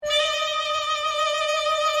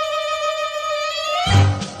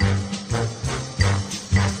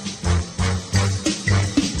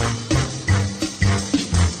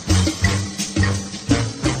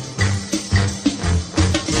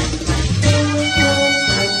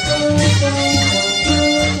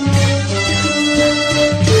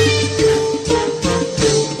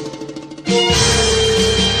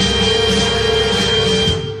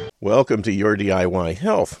Welcome to Your DIY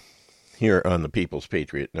Health here on the People's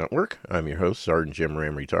Patriot Network. I'm your host, Sergeant Jim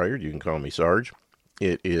Ram, retired. You can call me Sarge.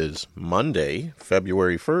 It is Monday,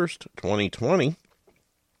 February 1st,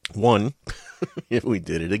 2021. If we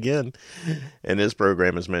did it again. And this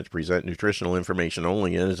program is meant to present nutritional information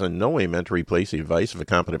only and is in no way meant to replace the advice of a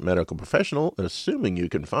competent medical professional, assuming you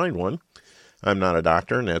can find one. I'm not a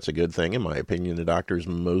doctor, and that's a good thing. In my opinion, the doctors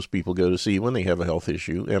most people go to see when they have a health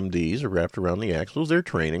issue, MDs, are wrapped around the axles. They're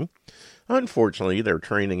training. Unfortunately, their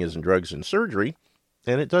training is in drugs and surgery,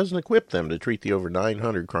 and it doesn't equip them to treat the over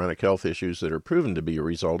 900 chronic health issues that are proven to be a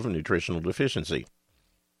result of nutritional deficiency.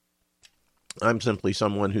 I'm simply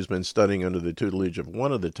someone who's been studying under the tutelage of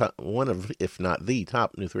one of, if not the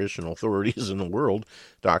top nutritional authorities in the world,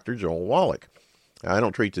 Dr. Joel Wallach. I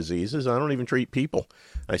don't treat diseases. I don't even treat people.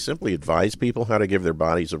 I simply advise people how to give their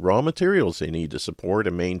bodies the raw materials they need to support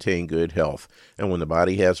and maintain good health. And when the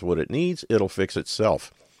body has what it needs, it'll fix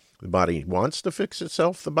itself. The body wants to fix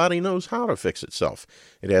itself. The body knows how to fix itself.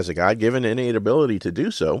 It has a God-given innate ability to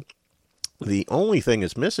do so. The only thing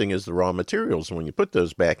that's missing is the raw materials. And when you put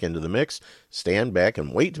those back into the mix, stand back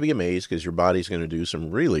and wait to be amazed because your body's going to do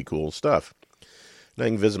some really cool stuff. Now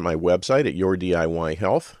you can visit my website at Your DIY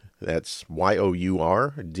Health. That's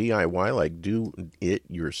YOUR, DIY, like do it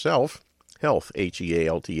yourself, health,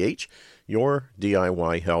 HEALTH,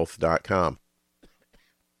 yourdiyhealth.com.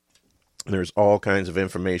 There's all kinds of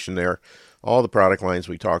information there. All the product lines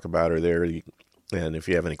we talk about are there. And if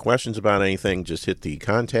you have any questions about anything, just hit the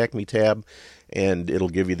Contact Me tab, and it'll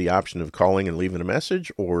give you the option of calling and leaving a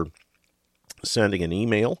message or sending an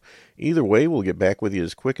email. Either way, we'll get back with you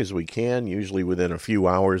as quick as we can, usually within a few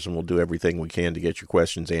hours, and we'll do everything we can to get your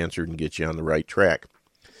questions answered and get you on the right track.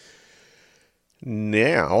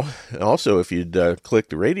 Now, also, if you'd click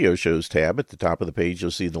the radio shows tab at the top of the page,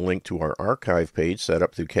 you'll see the link to our archive page set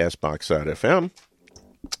up through Castbox.fm.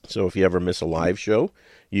 So if you ever miss a live show,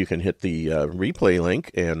 you can hit the replay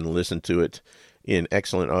link and listen to it in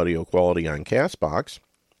excellent audio quality on Castbox.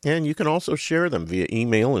 And you can also share them via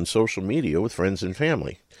email and social media with friends and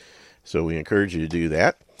family. So we encourage you to do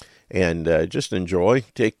that. And just enjoy,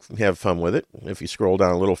 have fun with it. If you scroll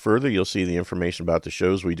down a little further, you'll see the information about the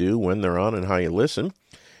shows we do, when they're on, and how you listen.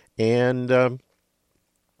 And then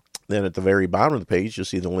at the very bottom of the page, you'll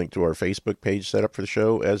see the link to our Facebook page set up for the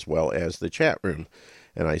show, as well as the chat room.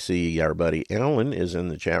 And I see our buddy Alan is in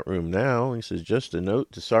the chat room now. He says, just a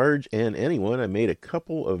note to Sarge and anyone, I made a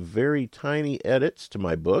couple of very tiny edits to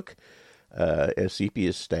my book,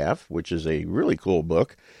 Sepia Staff, which is a really cool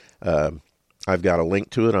book. I've got a link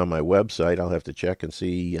to it on my website. I'll have to check and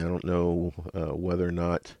see. I don't know whether or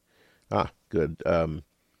not... good.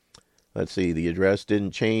 Let's see. The address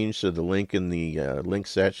didn't change, so the link in the link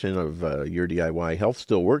section of Your DIY Health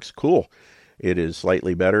still works. Cool. It is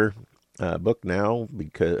slightly better book now,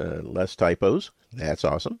 because less typos. That's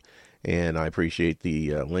awesome. And I appreciate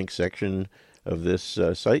the link section of this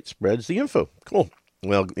site spreads the info. Cool.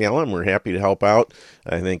 Well, Alan, we're happy to help out.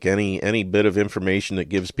 I think any bit of information that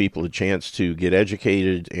gives people a chance to get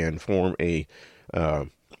educated and form a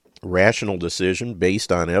rational decision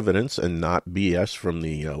based on evidence and not BS from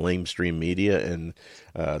the lamestream media and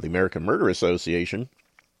the American Murder Association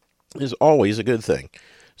is always a good thing.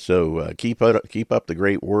 So keep up the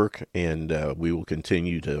great work, and we will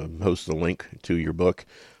continue to post the link to your book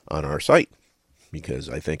on our site, because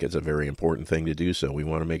I think it's a very important thing to do so. We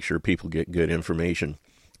want to make sure people get good information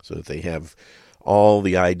so that they have all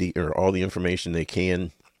the information they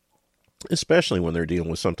can, especially when they're dealing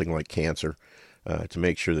with something like cancer, to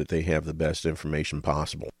make sure that they have the best information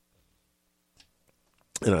possible.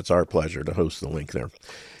 And it's our pleasure to host the link there.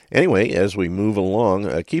 Anyway, as we move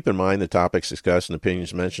along, keep in mind the topics discussed and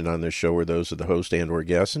opinions mentioned on this show are those of the host and or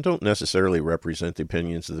guests and don't necessarily represent the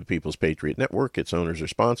opinions of the People's Patriot Network, its owners or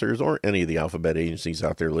sponsors, or any of the alphabet agencies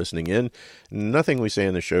out there listening in. Nothing we say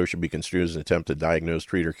in the show should be construed as an attempt to diagnose,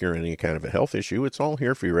 treat, or cure any kind of a health issue. It's all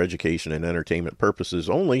here for your education and entertainment purposes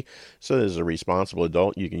only, so that as a responsible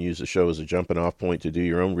adult, you can use the show as a jumping off point to do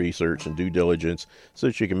your own research and due diligence so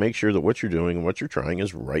that you can make sure that what you're doing and what you're trying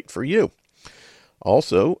is right for you.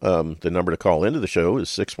 Also, the number to call into the show is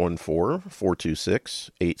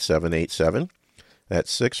 614-426-8787.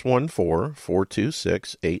 That's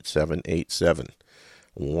 614-426-8787.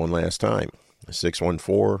 One last time,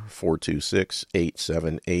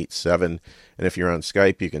 614-426-8787. And if you're on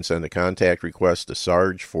Skype, you can send a contact request to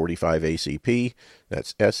Sarge45ACP.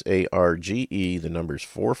 That's SARGE, the numbers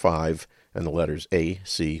 45, and the letters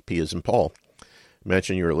ACP as in Paul.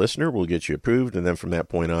 Mention you're a listener, we'll get you approved, and then from that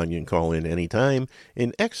point on, you can call in anytime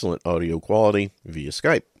in excellent audio quality via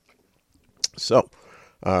Skype. So,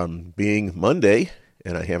 being Monday,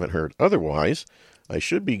 and I haven't heard otherwise, I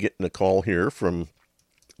should be getting a call here from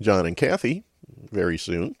John and Kathy very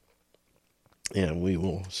soon, and we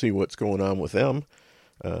will see what's going on with them.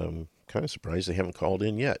 Kind of surprised they haven't called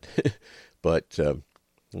in yet, but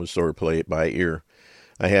we'll sort of play it by ear.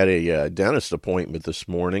 I had a dentist appointment this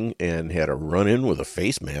morning and had a run-in with a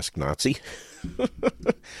face mask Nazi.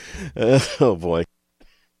 Oh, boy.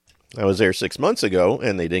 I was there 6 months ago,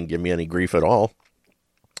 and they didn't give me any grief at all.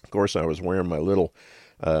 Of course, I was wearing my little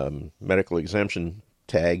medical exemption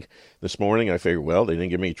tag this morning. I figured, well, they didn't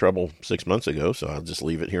give me trouble 6 months ago, so I'll just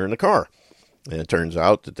leave it here in the car. And it turns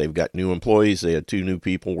out that they've got new employees. They had 2 new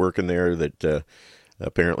people working there that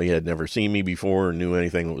apparently had never seen me before or knew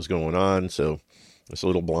anything that was going on, so this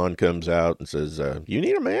little blonde comes out and says, you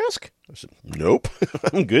need a mask? I said, nope,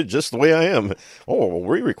 I'm good just the way I am. Oh, well,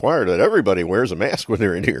 we require that everybody wears a mask when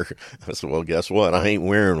they're in here. I said, well, guess what? I ain't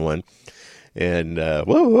wearing one. And,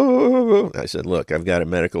 whoa. I said, look, I've got a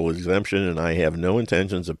medical exemption and I have no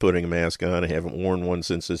intentions of putting a mask on. I haven't worn one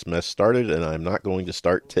since this mess started, and I'm not going to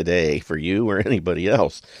start today for you or anybody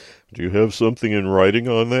else. Do you have something in writing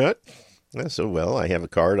on that? I said, well, I have a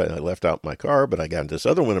card I left out in my car, but I got this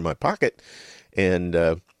other one in my pocket.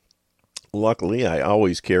 And luckily, I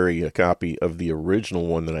always carry a copy of the original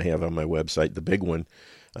one that I have on my website, the big one,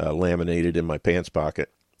 laminated in my pants pocket.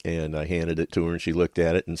 And I handed it to her, and she looked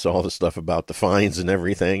at it and saw the stuff about the fines and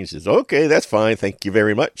everything. She says, okay, that's fine. Thank you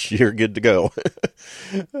very much. You're good to go.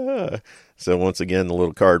 So once again, the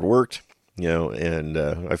little card worked, and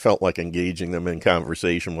I felt like engaging them in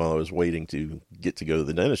conversation while I was waiting to get to go to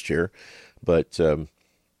the dentist chair. But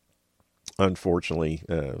unfortunately,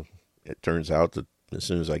 it turns out that as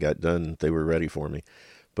soon as I got done, they were ready for me.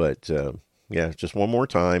 But, just one more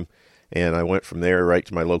time. And I went from there right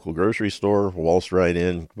to my local grocery store, waltzed right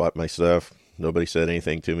in, bought my stuff. Nobody said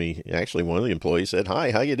anything to me. Actually, one of the employees said,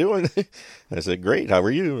 hi, how you doing? I said, great, how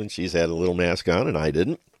are you? And she's had a little mask on, and I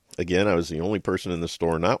didn't. Again, I was the only person in the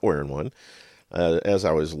store not wearing one. As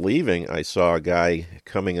I was leaving, I saw a guy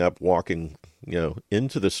coming up, walking,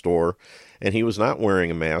 into the store, and he was not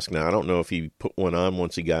wearing a mask. Now, I don't know if he put one on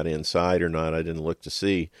once he got inside or not. I didn't look to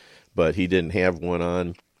see, but he didn't have one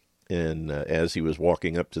on. And as he was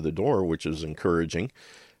walking up to the door, which was encouraging,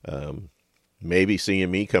 maybe seeing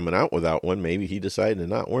me coming out without one, maybe he decided to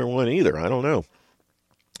not wear one either. I don't know.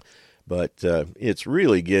 But it's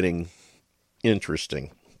really getting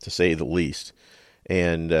interesting, to say the least.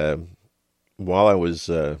 And while I was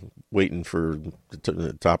waiting for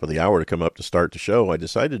the top of the hour to come up to start the show, I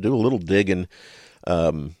decided to do a little digging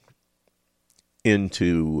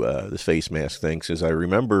into the face mask thing, because I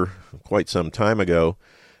remember quite some time ago,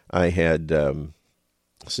 I had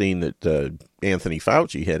seen that Anthony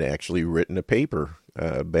Fauci had actually written a paper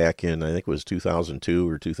back in, I think it was 2002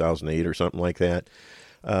 or 2008 or something like that,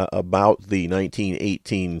 about the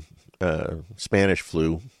 1918 Spanish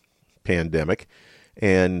flu pandemic.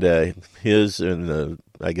 And I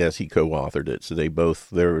guess he co-authored it. So they both,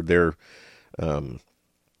 they're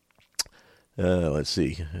let's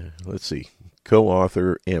see,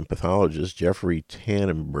 co-author and pathologist Jeffrey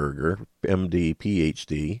Tannenberger, MD,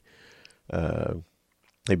 PhD.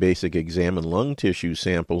 They basically examined lung tissue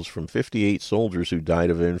samples from 58 soldiers who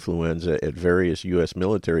died of influenza at various U.S.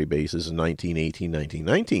 military bases in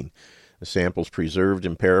 1918-1919. The samples preserved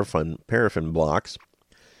in paraffin blocks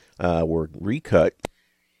were recut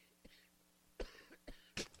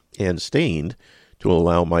and stained to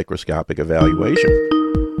allow microscopic evaluation.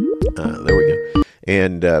 There we go.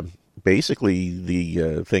 And basically,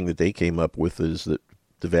 the thing that they came up with is that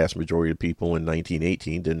the vast majority of people in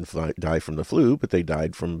 1918 didn't die from the flu, but they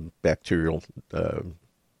died from bacterial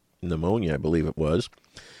pneumonia, I believe it was,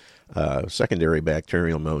 secondary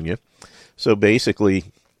bacterial pneumonia. So basically,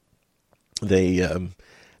 they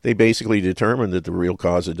basically determined that the real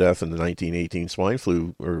cause of death in the 1918 swine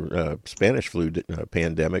flu or Spanish flu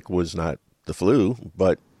pandemic was not the flu,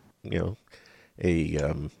 but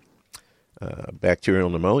a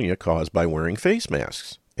bacterial pneumonia caused by wearing face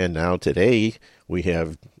masks. And now today we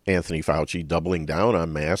have Anthony Fauci doubling down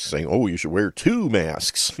on masks, saying, oh, you should wear 2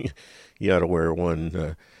 masks. You ought to wear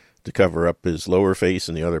one to cover up his lower face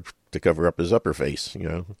and the other to cover up his upper face,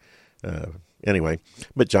 Anyway,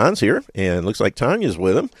 but John's here, and looks like Tonja's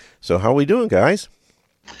with him. So how are we doing, guys?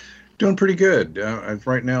 Doing pretty good.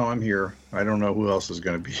 Right now I'm here. I don't know who else is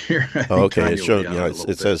going to be here. Okay, it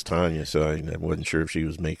says Tonja, so I wasn't sure if she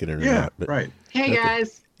was making it or not. But, right. Hey,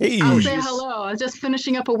 guys. Hey. I'll say hello. I was just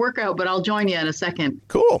finishing up a workout, but I'll join you in a second.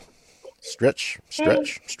 Cool. Stretch.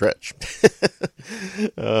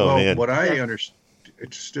 Man. What I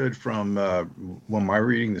understood from my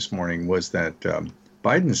reading this morning was that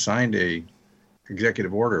Biden signed a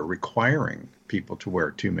executive order requiring people to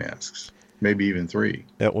wear 2 masks. maybe even 3.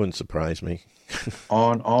 That wouldn't surprise me.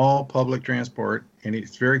 On all public transport, and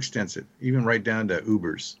it's very extensive, even right down to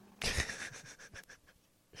Ubers.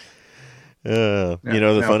 The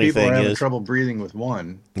funny people thing are having is, trouble breathing with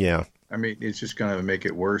 1. yeah, I mean, it's just going to make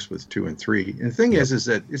it worse with 2 and 3. And the thing is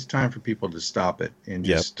that it's time for people to stop it and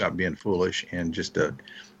just stop being foolish and just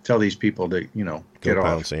tell these people to, get go off.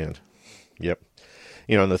 pound sand. Yep.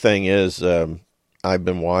 And the thing is, I've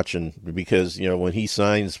been watching because, when he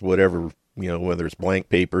signs whatever, whether it's blank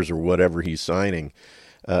papers or whatever he's signing,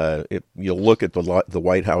 you'll look at the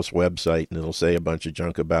White House website and it'll say a bunch of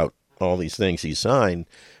junk about all these things he signed,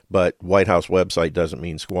 but White House website doesn't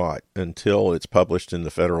mean squat. Until it's published in the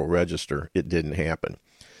Federal Register, it didn't happen.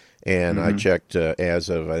 And I checked as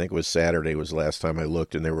of, I think it was Saturday was the last time I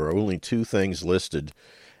looked, and there were only 2 things listed,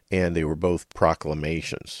 and they were both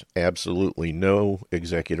proclamations. Absolutely no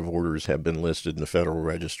executive orders have been listed in the Federal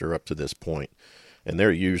Register up to this point. And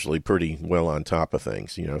they're usually pretty well on top of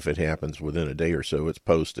things. If it happens within a day or so, it's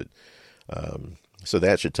posted. So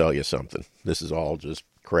that should tell you something. This is all just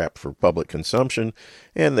crap for public consumption,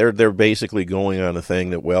 and they're basically going on a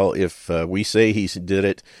thing that, well, if we say he did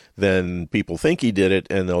it, then people think he did it,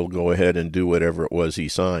 and they'll go ahead and do whatever it was he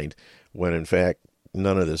signed, when in fact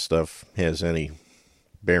none of this stuff has any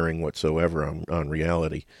bearing whatsoever on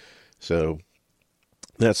reality. So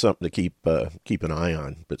that's something to keep an eye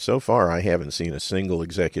on. But so far, I haven't seen a single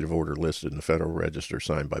executive order listed in the Federal Register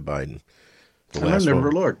signed by Biden. I've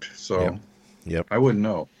never looked, so yep. I wouldn't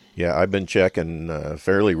know. Yeah, I've been checking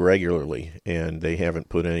fairly regularly, and they haven't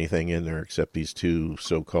put anything in there except these 2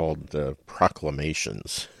 so-called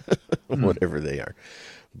proclamations, whatever they are.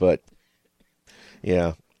 But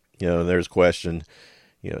yeah, there's question.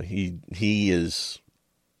 He is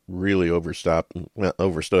really overstepping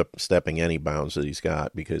any bounds that he's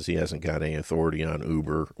got, because he hasn't got any authority on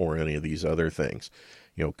Uber or any of these other things.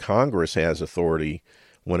 Congress has authority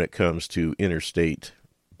when it comes to interstate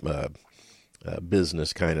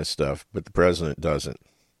business kind of stuff, but the president doesn't.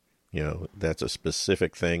 That's a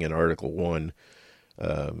specific thing in Article 1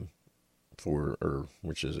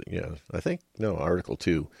 Article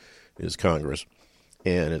 2 is Congress,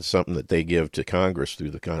 and it's something that they give to Congress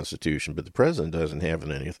through the Constitution, but the president doesn't have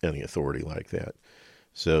any authority like that.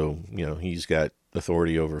 So, he's got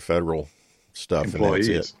authority over federal stuff, employees.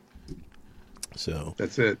 And that's it. So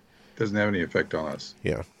that's it. Doesn't have any effect on us.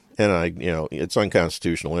 Yeah. And it's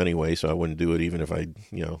unconstitutional anyway, so I wouldn't do it even if I,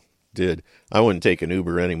 did. I wouldn't take an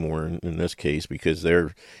Uber anymore in this case, because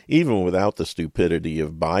they're, even without the stupidity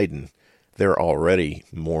of Biden, they're already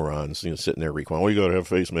morons, sitting there requiring, well, you got to have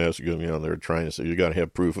face masks. They're trying to say you got to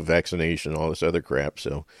have proof of vaccination, all this other crap.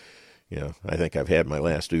 So, I think I've had my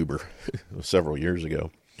last Uber several years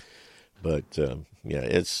ago. But,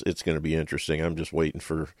 it's going to be interesting. I'm just waiting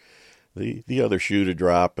for the other shoe to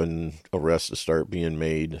drop and arrests to start being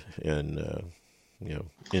made, and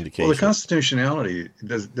indication. Well, the constitutionality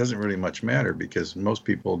doesn't really much matter, because most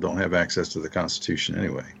people don't have access to the Constitution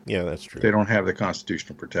anyway. Yeah, that's true. They don't have the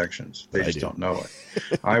constitutional protections. They just don't know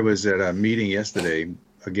it. I was at a meeting yesterday,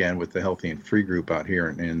 again, with the Healthy and Free group out here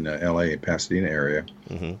in L.A., Pasadena area,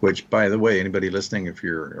 which, by the way, anybody listening, if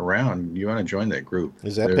you're around, you want to join that group.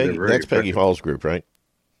 Is that Peggy? That's Peggy Hall's group, right?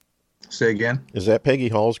 Say again? Is that Peggy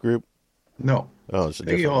Hall's group? No. Oh, it's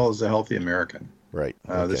Peggy Hall is a Healthy American. Right.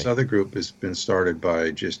 Okay. This other group has been started by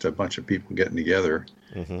just a bunch of people getting together,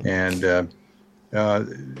 and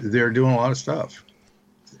they're doing a lot of stuff.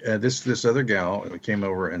 This other gal came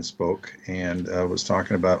over and spoke and was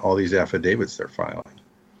talking about all these affidavits they're filing,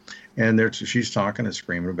 and she's talking and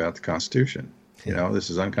screaming about the Constitution. This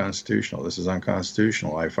is unconstitutional. This is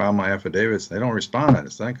unconstitutional. I filed my affidavits. They don't respond on it.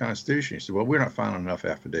 It's unconstitutional. She said, well, we're not filing enough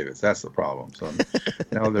affidavits. That's the problem. So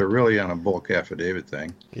now they're really on a bulk affidavit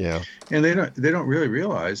thing. Yeah. And they don't really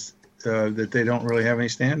realize that they don't really have any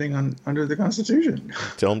standing under the Constitution.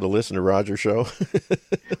 Tell them to listen to Roger's show.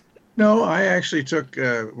 No, I actually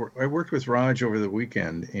I worked with Raj over the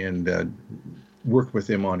weekend and worked with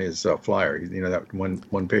him on his flyer. That one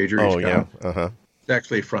pager. Oh, yeah. Uh-huh. It's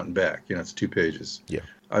actually front and back. It's 2 pages. Yeah.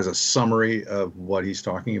 As a summary of what he's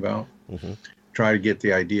talking about. Try to get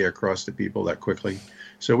the idea across to people that quickly.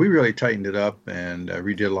 So we really tightened it up and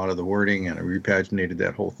redid a lot of the wording, and repaginated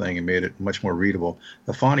that whole thing and made it much more readable.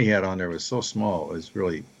 The font he had on there was so small,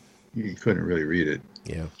 you couldn't really read it.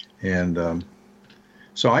 Yeah. And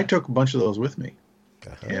so I took a bunch of those with me,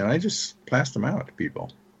 and I just passed them out to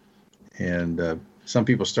people. And some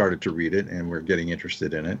people started to read it and were getting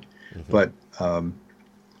interested in it. But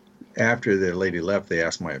after the lady left, they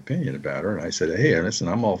asked my opinion about her, and I said, "Hey, listen,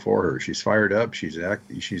 I'm all for her. She's fired up. She's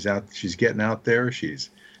getting out there. She's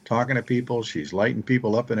talking to people. She's lighting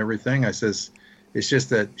people up and everything." I says, It's just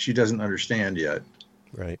that she doesn't understand yet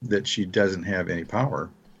Right. that she doesn't have any power,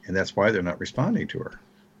 and that's why they're not responding to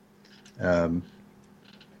her.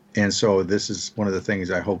 And so this is one of the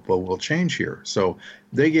things I hope will change here. So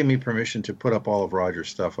they gave me permission to put up all of Roger's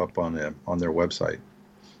stuff up on their website.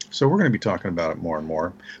 So we're going to be talking about it more and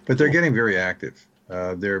more. But they're getting very active.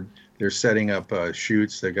 They're setting up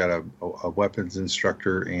shoots. They've got a weapons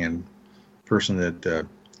instructor and person that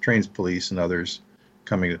trains police and others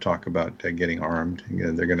coming to talk about getting armed.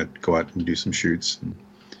 And they're going to go out and do some shoots. And,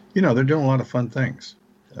 they're doing a lot of fun things.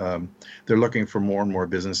 They're looking for more and more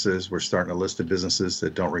businesses. We're starting a list of businesses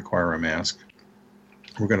that don't require a mask.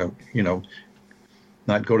 We're going to,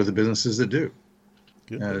 not go to the businesses that do.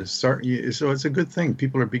 So it's a good thing.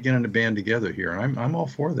 People are beginning to band together here. I'm all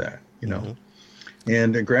for that, Mm-hmm.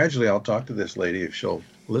 And gradually I'll talk to this lady if she'll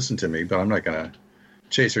listen to me, but I'm not going to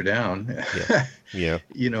chase her down. Yeah.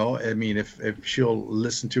 I mean, if she'll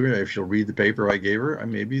listen to it, if she'll read the paper I gave her,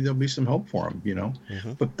 maybe there'll be some hope for them,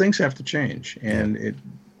 Mm-hmm. But things have to change. And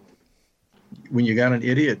when you got an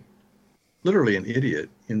idiot, literally an idiot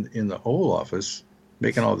in the Oval Office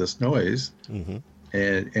making all this noise, Mm-hmm.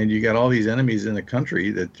 and you got all these enemies in the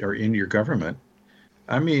country that are in your government.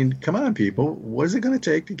 I mean, come on, people. What is it going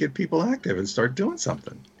to take to get people active and start doing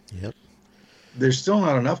something? Yep. There's still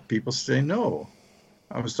not enough people saying no.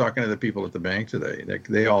 I was talking to the people at the bank today.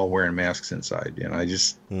 They all wearing masks inside. And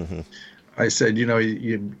Mm-hmm. I said,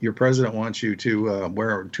 your president wants you to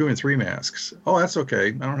wear 2 and 3 masks. Oh, that's okay.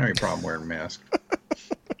 I don't have any problem wearing a mask.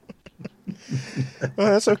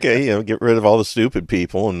 Well, that's okay. Get rid of all the stupid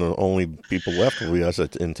people, and the only people left will be us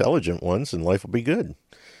intelligent ones, and life will be good.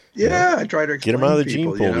 Yeah, I try to explain get them out of the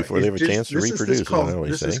people, gene pool before they have a chance to reproduce.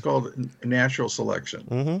 This is called natural selection.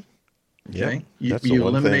 Mm-hmm. Okay, Yep. you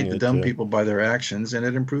eliminate the dumb people by their actions, and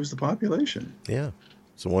it improves the population. Yeah,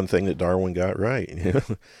 it's the one thing that Darwin got right.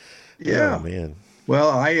 Yeah, oh, man. Well,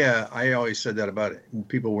 I always said that about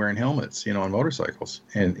people wearing helmets, on motorcycles,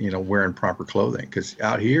 and wearing proper clothing, because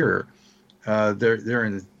out here, they're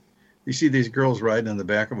in. You see these girls riding on the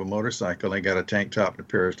back of a motorcycle, and they got a tank top and a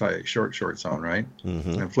pair of tight shorts on, right?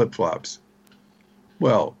 Mm-hmm. And flip-flops.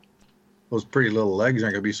 Well, those pretty little legs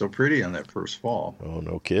aren't going to be so pretty on that first fall. Oh,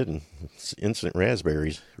 no kidding. It's instant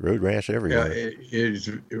raspberries, road rash everywhere. Yeah, it's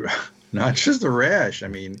not just a rash. I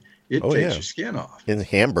mean, it takes your skin off. In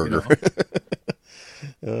hamburger.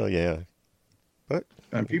 Oh, yeah. But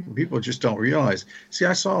and people just don't realize. See,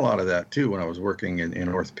 I saw a lot of that, too, when I was working in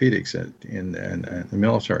orthopedics in the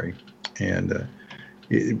military. And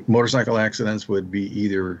motorcycle accidents would be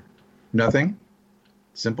either nothing,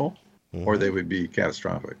 simple, or they would be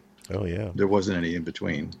catastrophic. Oh, yeah. There wasn't any in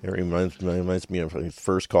between. It reminds me of the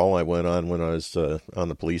first call I went on when I was on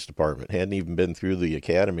the police department. Hadn't even been through the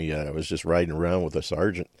academy yet. I was just riding around with a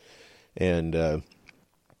sergeant. And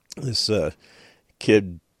this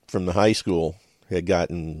kid from the high school had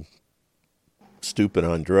gotten stupid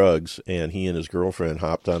on drugs, and he and his girlfriend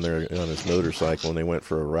hopped on his motorcycle, and they went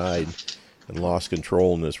for a ride and lost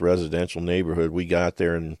control in this residential neighborhood. We got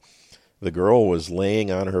there, and the girl was laying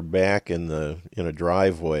on her back in a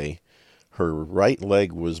driveway. Her right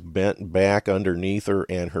leg was bent back underneath her,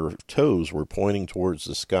 and her toes were pointing towards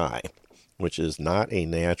the sky, which is not a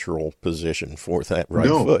natural position for that right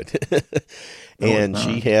foot. And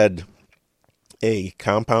she had a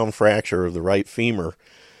compound fracture of the right femur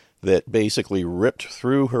that basically ripped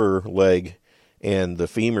through her leg, and the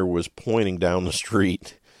femur was pointing down the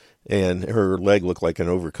street, and her leg looked like an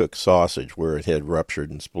overcooked sausage where it had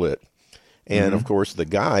ruptured and split. And, of course, the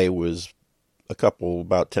guy was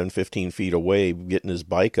about 10, 15 feet away, getting his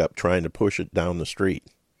bike up, trying to push it down the street.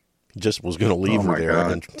 He just was going to leave her there.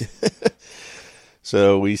 And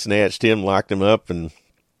so we snatched him, locked him up, and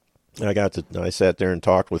I sat there and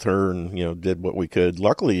talked with her and, did what we could.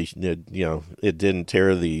 Luckily, it didn't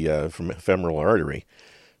tear the femoral artery.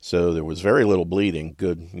 So there was very little bleeding.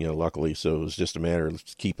 Good, luckily. So it was just a matter of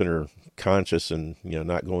keeping her conscious and,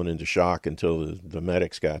 not going into shock until the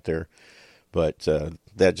medics got there. But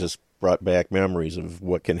that just brought back memories of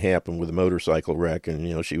what can happen with a motorcycle wreck.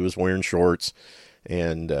 And, she was wearing shorts,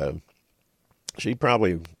 and she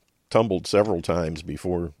probably tumbled several times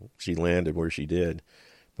before she landed where she did.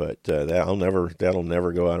 But that'll never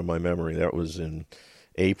go out of my memory. That was in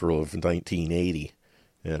April of 1980,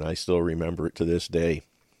 and I still remember it to this day.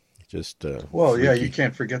 Just you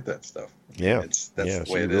can't forget that stuff. Yeah, that's the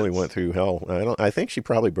way she really went through hell. I think she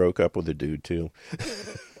probably broke up with the dude too.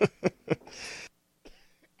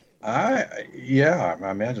 I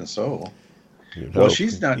imagine so. Well,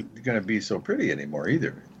 she's not going to be so pretty anymore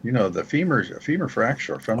either. the femur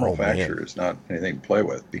fracture, femoral Oh man, fracture is not anything to play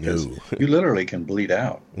with because no. you literally can bleed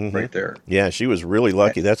out Hmm. right there. Yeah, she was really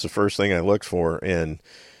lucky. That's the first thing I looked for, and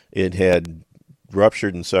it had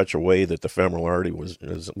ruptured in such a way that the femoral artery was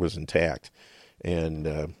intact,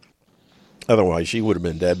 and otherwise she would have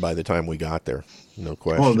been dead by the time we got there. No Oh,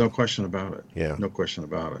 question. no question about it. Yeah, No question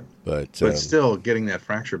about it. but But still, getting that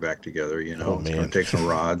fracture back together, oh it's going man, to take some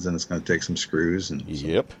rods and it's going to take some screws and some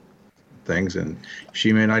yep. things. And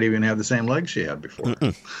she may not even have the same legs she had before.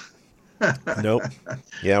 Nope.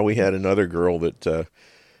 Yeah, we had another girl that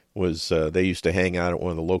they used to hang out at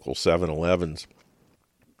one of the local 7-Elevens,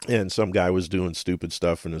 and some guy was doing stupid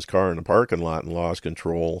stuff in his car in the parking lot and lost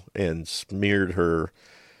control and smeared her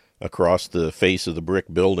across the face of the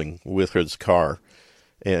brick building with his car.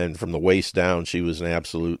 And from the waist down, she was an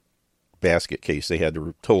absolute basket case. They had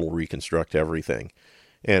to total reconstruct everything.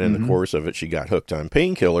 And in the course of it, she got hooked on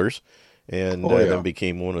painkillers, and then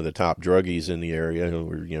became one of the top druggies in the area, who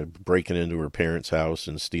were breaking into her parents' house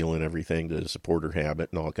and stealing everything to support her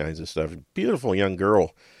habit and all kinds of stuff. Beautiful young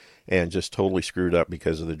girl, and just totally screwed up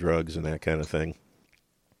because of the drugs and that kind of thing.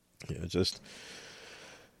 Just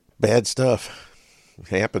bad stuff. It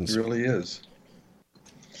happens. It really is.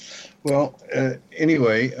 Well,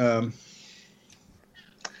 anyway,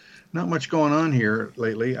 not much going on here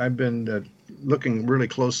lately. I've been looking really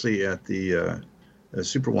closely at the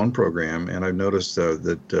SuperOne program, and I've noticed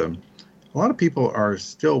that a lot of people are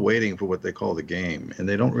still waiting for what they call the game, and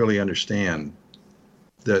they don't really understand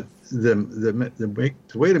that the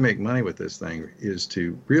way to make money with this thing is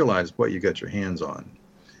to realize what you got your hands on.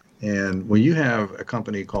 And when you have a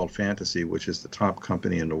company called Fantasy, which is the top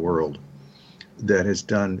company in the world that has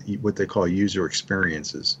done what they call user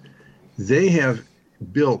experiences, they have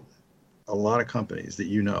built a lot of companies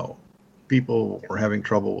that people are having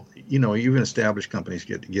trouble, even established companies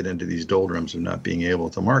get into these doldrums of not being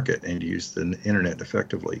able to market and use the internet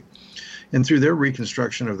effectively. And through their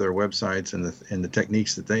reconstruction of their websites and the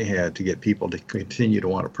techniques that they had to get people to continue to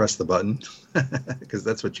want to press the button, because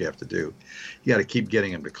that's what you have to do. You got to keep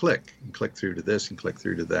getting them to click through to this and click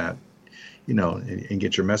through to that, and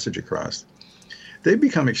get your message across. They've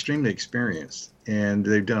become extremely experienced, and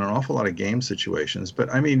they've done an awful lot of game situations.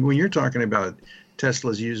 But I mean, when you're talking about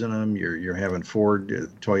Tesla's using them, you're having Ford,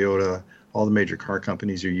 Toyota, all the major car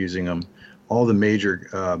companies are using them. All the major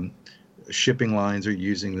shipping lines are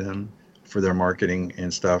using them for their marketing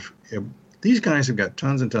and stuff. These guys have got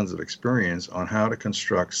tons and tons of experience on how to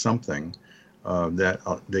construct something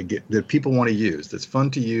that people want to use, that's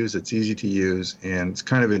fun to use, it's easy to use, and it's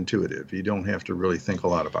kind of intuitive. You don't have to really think a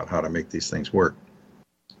lot about how to make these things work.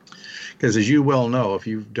 Because as you well know, if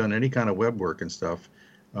you've done any kind of web work and stuff,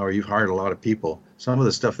 or you've hired a lot of people, some of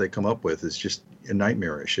the stuff they come up with is just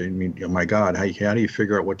nightmarish. I mean, oh my God, how do you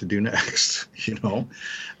figure out what to do next?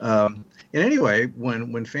 And anyway,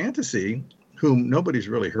 when Fantasy, whom nobody's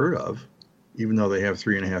really heard of, even though they have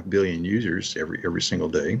 3.5 billion users every single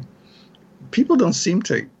day, people don't seem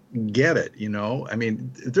to get it. I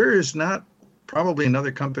mean, there is not probably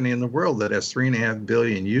another company in the world that has 3.5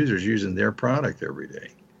 billion users using their product every day.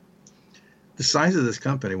 The size of this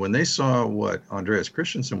company, when they saw what Andreas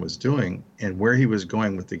Christensen was doing and where he was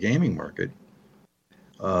going with the gaming market,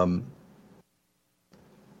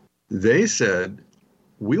 they said,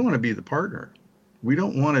 we want to be the partner. We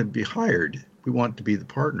don't want to be hired. We want to be the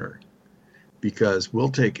partner, because we'll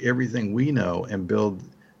take everything we know and build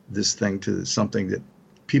this thing to something that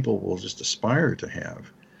people will just aspire to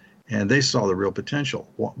have. And they saw the real potential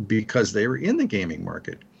because they were in the gaming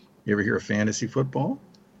market. You ever hear of fantasy football?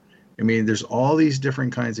 I mean, there's all these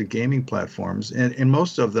different kinds of gaming platforms, and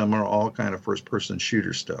most of them are all kind of first-person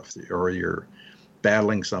shooter stuff, or you're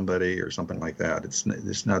battling somebody or something like that.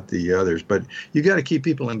 It's not the others, but you got to keep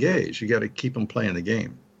people engaged. You got to keep them playing the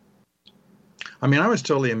game. I mean, I was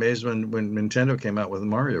totally amazed when Nintendo came out with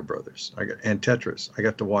Mario Brothers and Tetris. I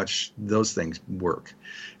got to watch those things work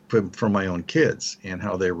for my own kids and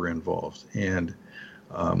how they were involved. And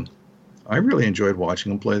I really enjoyed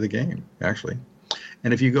watching them play the game, actually.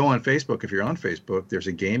 And if you go on Facebook, if you're on Facebook, there's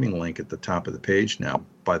a gaming link at the top of the page now.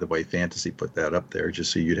 By the way, Fantasy put that up there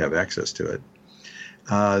just so you'd have access to it.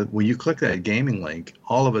 When you click that gaming link,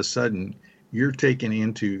 all of a sudden, you're taken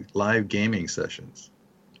into live gaming sessions.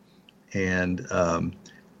 And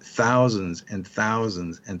thousands and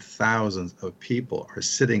thousands and thousands of people are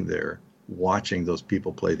sitting there watching those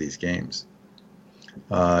people play these games.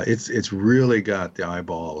 It's really got the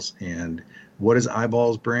eyeballs. And what does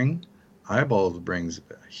eyeballs bring? Eyeballs brings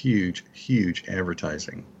huge, huge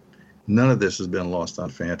advertising. None of this has been lost on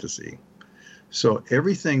Fantasy. So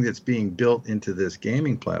everything that's being built into this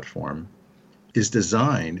gaming platform is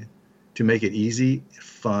designed to make it easy,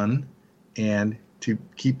 fun, and to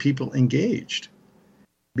keep people engaged.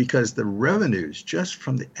 Because the revenues just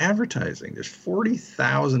from the advertising, there's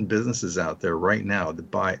 40,000 businesses out there right now that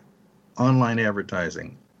buy online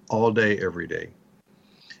advertising all day, every day.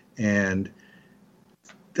 And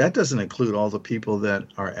that doesn't include all the people that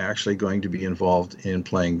are actually going to be involved in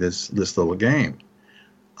playing this little game.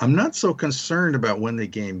 I'm not so concerned about when the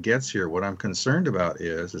game gets here. What I'm concerned about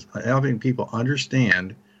is helping people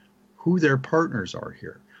understand who their partners are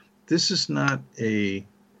here. This is not a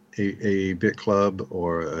bit club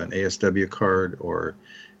or an ASW card or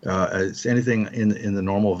it's anything in the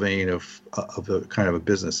normal vein of a kind of a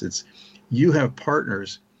business. It's you have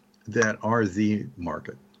partners that are the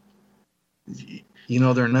market. You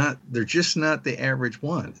know, they're just not the average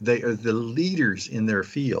one. They are the leaders in their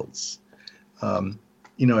fields.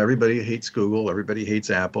 You know, everybody hates Google, everybody hates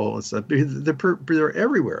Apple. It's they're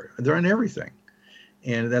everywhere. They're on everything.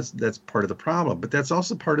 And that's part of the problem, but that's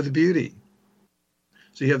also part of the beauty.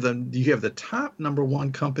 So you have the top number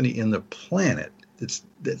one company in the planet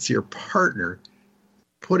that's your partner,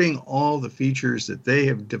 putting all the features that they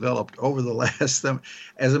have developed over the last them.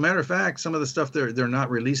 As a matter of fact, some of the stuff they're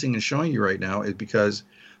not releasing and showing you right now is because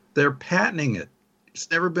they're patenting it.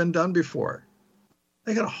 It's never been done before.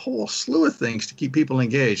 They got a whole slew of things to keep people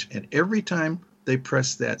engaged, and every time they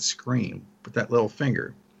press that screen with that little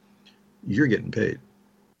finger, you're getting paid.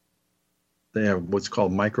 They have what's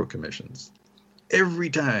called micro commissions. Every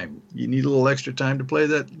time you need a little extra time to play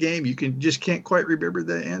that game, you just can't quite remember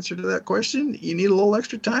the answer to that question. You need a little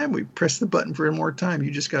extra time. We press the button for more time.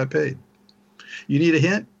 You just got paid. You need a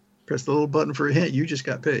hint. Press the little button for a hint. You just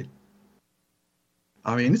got paid.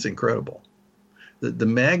 I mean, it's incredible. The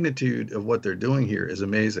magnitude of what they're doing here is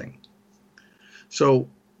amazing. So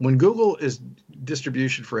when Google is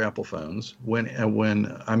distribution for Apple phones,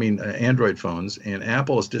 Android phones, and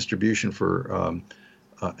Apple is distribution for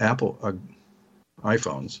Apple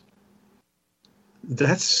iPhones,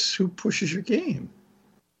 that's who pushes your game.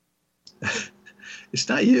 It's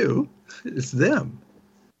not you, it's them.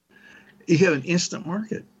 You have an instant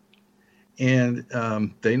market, and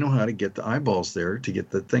they know how to get the eyeballs there to get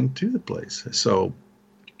the thing to the place. So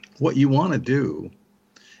what you want to do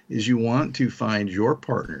is you want to find your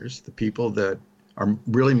partners, the people that are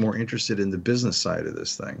really more interested in the business side of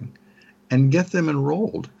this thing, and get them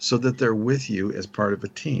enrolled so that they're with you as part of a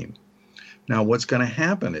team. Now, what's going to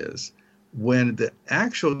happen is when the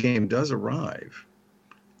actual game does arrive,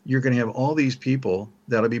 you're going to have all these people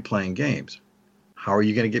that'll be playing games. How are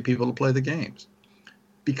you going to get people to play the games?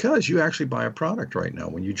 Because you actually buy a product right now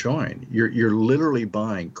when you join. You're literally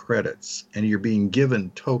buying credits, and you're being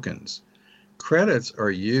given tokens. Credits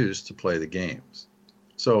are used to play the games.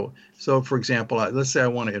 So for example, let's say I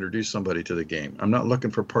want to introduce somebody to the game. I'm not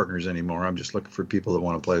looking for partners anymore. I'm just looking for people that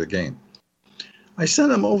want to play the game. I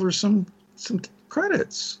send them over some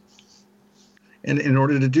credits. And in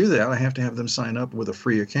order to do that, I have to have them sign up with a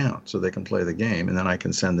free account so they can play the game, and then I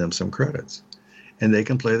can send them some credits, and they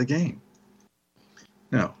can play the game.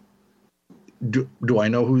 Now, do I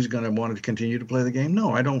know who's going to want to continue to play the game?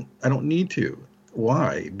 No, I don't need to.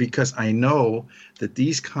 Why? Because I know that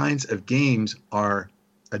these kinds of games are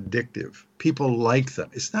addictive. People like them.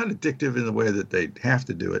 It's not addictive in the way that they have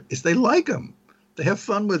to do it. It's they like them. They have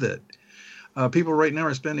fun with it. People right now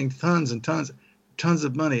are spending tons and tons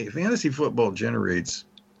of money. Fantasy football generates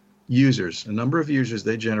users. The number of users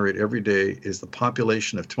they generate every day is the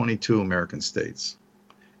population of 22 American states.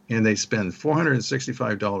 And they spend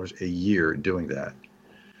 $465 a year doing that.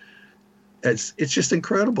 It's just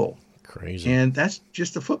incredible. Crazy. And that's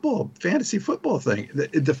just a fantasy football thing.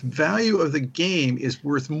 The value of the game is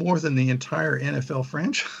worth more than the entire NFL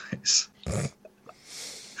franchise.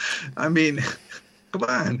 I mean, come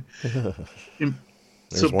on.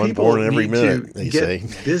 There's one born every minute, they say.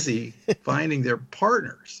 Get busy finding their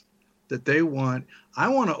partners that they want. I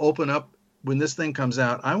want to open up, when this thing comes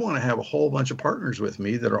out, I want to have a whole bunch of partners with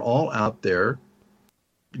me that are all out there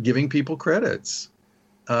giving people credits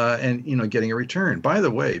and, getting a return. By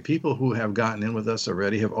the way, people who have gotten in with us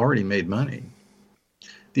already have already made money.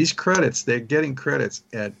 These credits, they're getting credits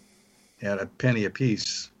at a penny a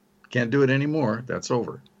piece. Can't do it anymore. That's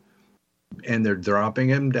over. And they're dropping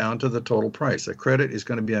them down to the total price. A credit is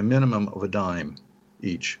going to be a minimum of $0.10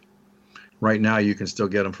 each. Right now, you can still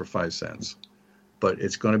get them for 5 cents. But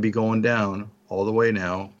it's going to be going down all the way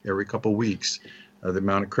now, every couple of weeks. The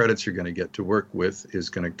amount of credits you're going to get to work with is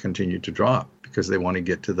going to continue to drop because they want to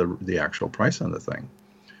get to the actual price on the thing.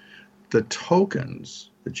 The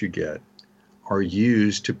tokens that you get are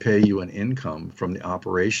used to pay you an income from the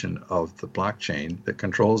operation of the blockchain that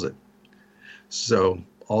controls it. So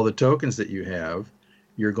all the tokens that you have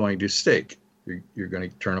you're going to stake. You're going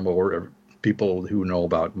to turn them over. People who know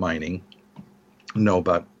about mining, know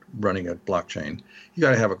about running a blockchain. You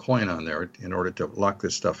got to have a coin on there in order to lock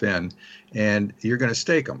this stuff in, and you're going to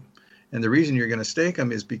stake them. And the reason you're going to stake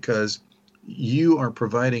them is because you are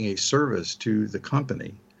providing a service to the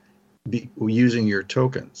company using your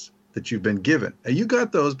tokens that you've been given. And you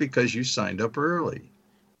got those because you signed up early,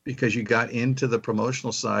 because you got into the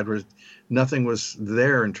promotional side where nothing was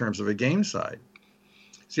there in terms of a game side.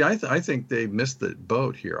 See, I think they missed the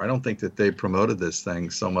boat here. I don't think that they promoted this thing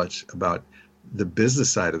so much about the business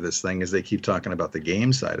side of this thing as they keep talking about the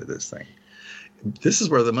game side of this thing. This is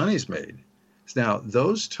where the money's made. Now,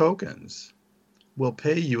 those tokens will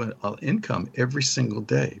pay you an income every single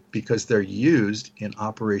day because they're used in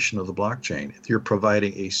operation of the blockchain. You're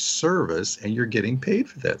providing a service and you're getting paid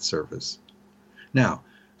for that service. Now,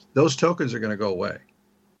 those tokens are going to go away.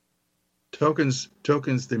 Tokens,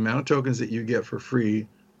 the amount of tokens that you get for free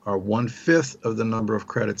are 1/5 of the number of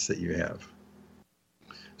credits that you have.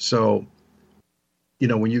 So,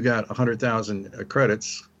 when you got 100,000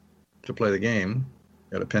 credits to play the game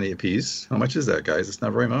at a penny a piece, how much is that, guys? It's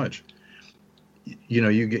not very much.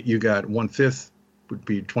 You got 1/5 would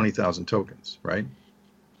be 20,000 tokens, right?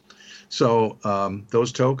 So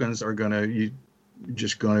those tokens are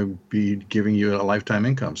just going to be giving you a lifetime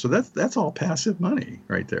income. So that's all passive money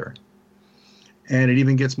right there. And it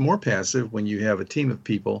even gets more passive when you have a team of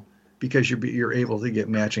people, because you're able to get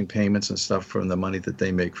matching payments and stuff from the money that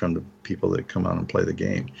they make from the people that come out and play the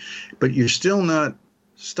game. But you're still not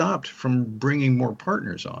stopped from bringing more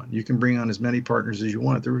partners on. You can bring on as many partners as you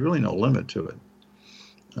want. There's really no limit to it.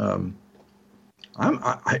 I don't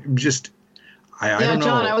know.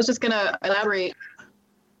 John, I was just going to elaborate.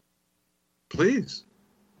 Please.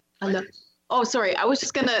 Oh, sorry. I was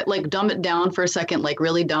just going to dumb it down for a second,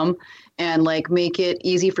 really dumb, and make it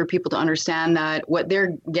easy for people to understand that what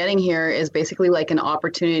they're getting here is basically an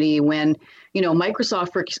opportunity. When,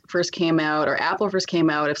 Microsoft first came out or Apple first came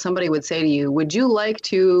out, if somebody would say to you, would you like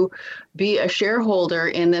to be a shareholder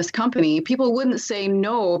in this company? People wouldn't say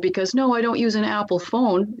no, because no, I don't use an Apple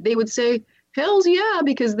phone. They would say, hells yeah,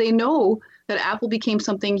 because they know that Apple became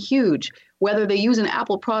something huge. Whether they use an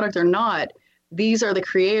Apple product or not, these are the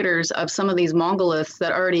creators of some of these monoliths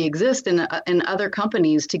that already exist in other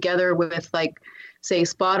companies, together with say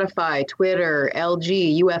Spotify, Twitter,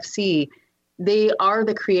 LG, UFC. They are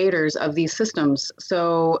the creators of these systems.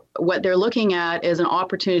 So what they're looking at is an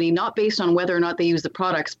opportunity, not based on whether or not they use the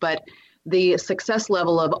products, but the success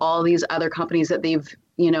level of all these other companies that they've,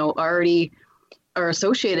 already are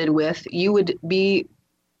associated with. You would be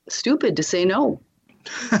stupid to say no.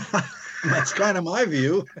 That's kind of my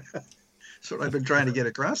view. That's what I've been trying to get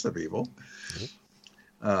across to people.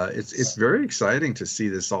 It's very exciting to see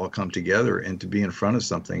this all come together and to be in front of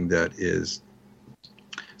something that it's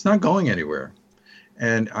not going anywhere.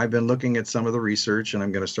 And I've been looking at some of the research, and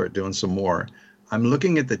I'm going to start doing some more. I'm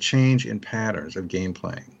looking at the change in patterns of game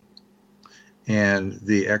playing. And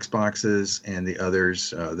the Xboxes and the others,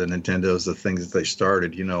 the Nintendos, the things that they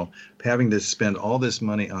started, having to spend all this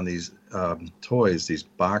money on these toys, these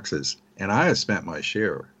boxes. And I have spent my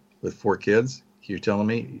share with 4 kids. You're telling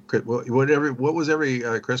me what was every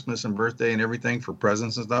Christmas and birthday and everything for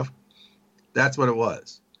presents and stuff? That's what it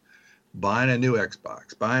was. Buying a new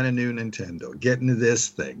Xbox, buying a new Nintendo, getting this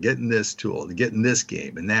thing, getting this tool, getting this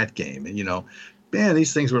game and that game. And, man,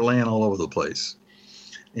 these things were laying all over the place.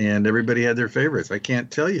 And everybody had their favorites. I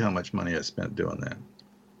can't tell you how much money I spent doing that.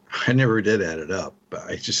 I never did add it up. But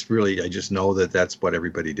I just know that that's what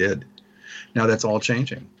everybody did. Now that's all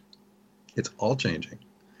changing. It's all changing.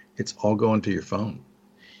 It's all going to your phone.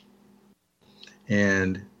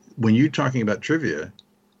 And when you're talking about trivia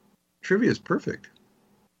is perfect.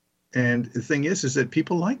 And the thing is that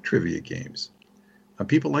people like trivia games.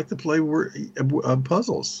 People like to play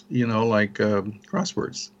puzzles, like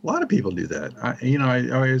crosswords. A lot of people do that.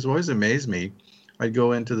 It always amazed me. I'd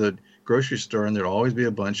go into the grocery store and there'd always be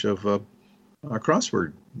a bunch of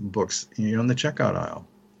crossword books, in the checkout aisle.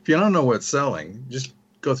 If you don't know what's selling, just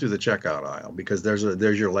go through the checkout aisle, because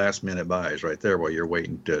there's your last minute buys right there while you're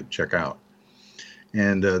waiting to check out.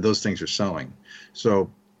 And those things are selling. So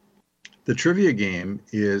the trivia game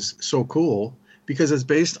is so cool because it's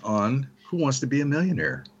based on Who Wants to Be a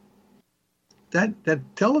Millionaire. That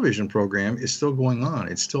television program is still going on.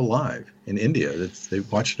 It's still live in India. They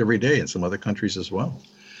watch it every day, in some other countries as well.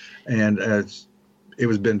 And it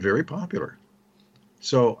has been very popular.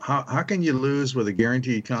 So how can you lose with a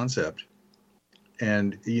guaranteed concept?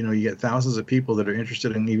 And, you get thousands of people that are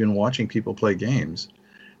interested in even watching people play games.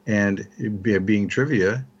 And being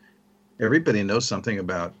trivia, everybody knows something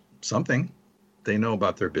about something. They know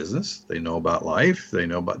about their business. They know about life.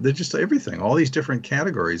 They're just everything, all these different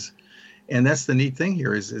categories. And that's the neat thing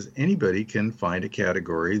here is anybody can find a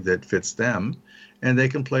category that fits them and they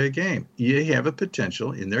can play a game. You have a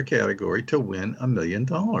potential in their category to win $1 million.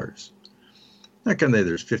 Not going to,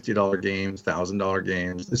 there's $50 games, $1,000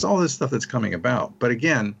 games. There's all this stuff that's coming about. But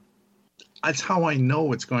again, that's how I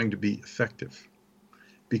know it's going to be effective,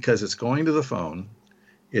 because it's going to the phone.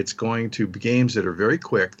 It's going to games that are very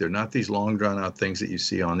quick. They're not these long drawn out things that you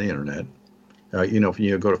see on the internet. If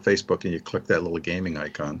you go to Facebook and you click that little gaming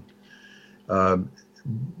icon.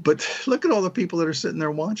 But look at all the people that are sitting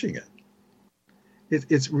there watching it.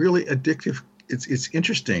 It's really addictive. It's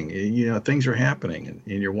interesting. Things are happening,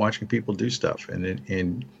 and you're watching people do stuff,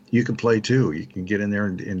 and you can play too. You can get in there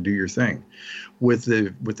and do your thing. With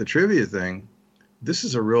the trivia thing, this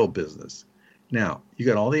is a real business. Now, you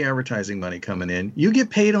got all the advertising money coming in. You get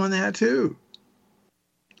paid on that too.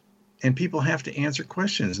 And people have to answer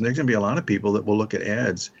questions. And there's going to be a lot of people that will look at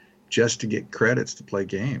ads just to get credits to play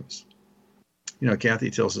games. Kathy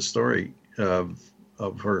tells a story of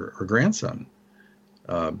her grandson,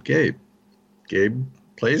 Gabe. Gabe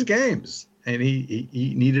plays games, and he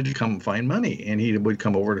needed to come find money. And he would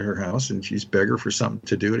come over to her house, and she'd beg her for something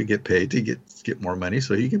to do to get paid to get more money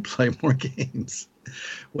so he could play more games.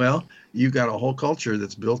 Well, you've got a whole culture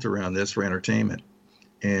that's built around this for entertainment.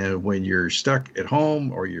 And when you're stuck at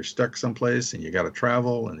home or you're stuck someplace and you got to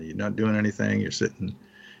travel and you're not doing anything, you're sitting,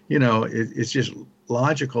 it's just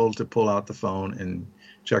logical to pull out the phone and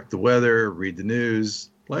check the weather, read the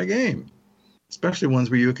news, play a game, especially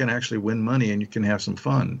ones where you can actually win money and you can have some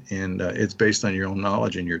fun. And it's based on your own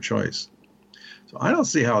knowledge and your choice. So I don't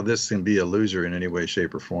see how this can be a loser in any way,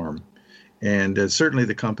 shape, or form. And certainly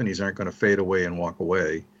the companies aren't going to fade away and walk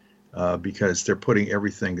away because they're putting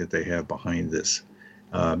everything that they have behind this.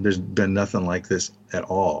 There's been nothing like this at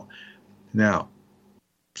all. Now,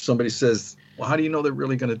 somebody says, well, how do you know they're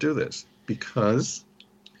really going to do this? Because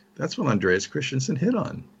that's what Andreas Christensen hit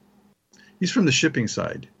on. He's from the shipping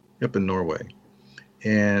side up in Norway.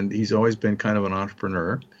 And he's always been kind of an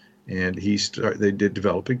entrepreneur. And they did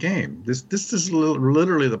develop a game. This is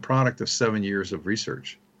literally the product of 7 years of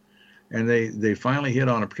research. And they finally hit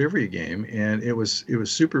on a trivia game, and it was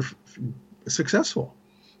super successful.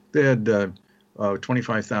 They had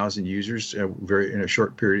 25,000 users in a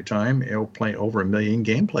short period of time. Playing over 1 million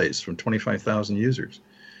gameplays from 25,000 users.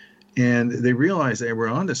 And they realized they were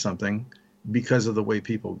onto something because of the way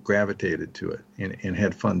people gravitated to it and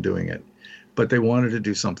had fun doing it. But they wanted to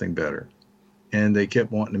do something better, and they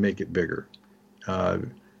kept wanting to make it bigger.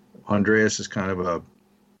 Andreas is kind of a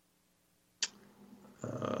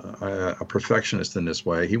perfectionist in this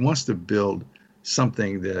way. He wants to build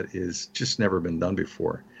something that is just never been done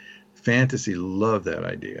before. Fantasy love that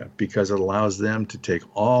idea because it allows them to take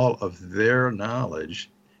all of their knowledge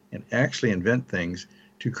and actually invent things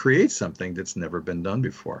to create something that's never been done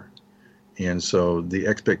before. And so the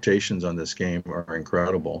expectations on this game are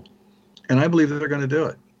incredible. And I believe that they're going to do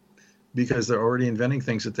it because they're already inventing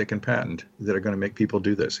things that they can patent that are going to make people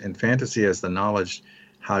do this. And fantasy has the knowledge.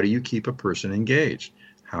 How do you keep a person engaged?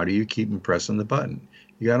 How do you keep them pressing the button?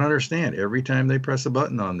 You got to understand, every time they press a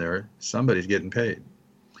button on there, somebody's getting paid.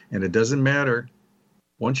 And it doesn't matter.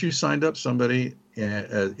 Once you signed up somebody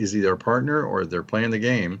is either a partner or they're playing the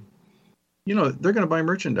game, they're going to buy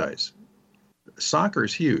merchandise. Soccer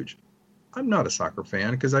is huge. I'm not a soccer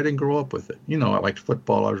fan because I didn't grow up with it. I liked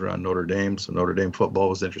football. I was around Notre Dame, so Notre Dame football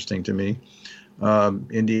was interesting to me.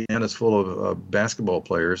 Indiana's full of basketball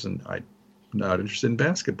players, and I'm not interested in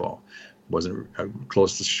basketball. Wasn't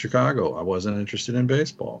close to Chicago. I wasn't interested in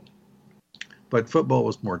baseball. But football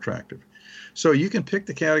was more attractive. So you can pick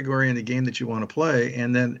the category in the game that you want to play,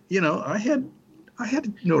 and then I had a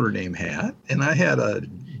Notre Dame hat, and I had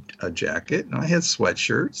a jacket, and I had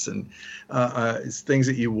sweatshirts, and it's things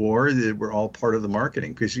that you wore that were all part of the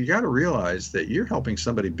marketing, because you got to realize that you're helping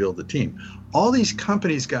somebody build the team. All these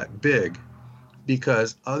companies got big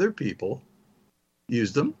because other people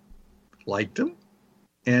used them, liked them,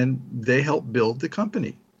 and they helped build the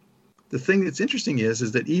company. The thing that's interesting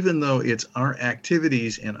is that even though it's our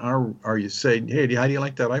activities and you say, hey, how do you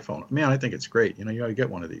like that iPhone? Man, I think it's great. You ought to get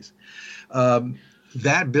one of these.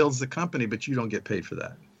 That builds the company, but you don't get paid for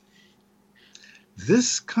that.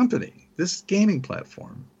 This company, this gaming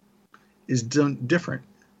platform, is done different.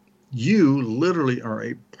 You literally are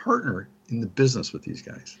a partner in the business with these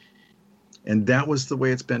guys. And that was the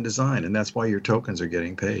way it's been designed. And that's why your tokens are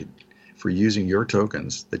getting paid for using your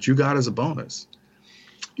tokens that you got as a bonus.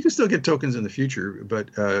 You can still get tokens in the future, but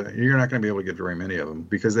you're not going to be able to get very many of them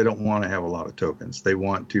because they don't want to have a lot of tokens. They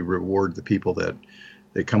want to reward the people that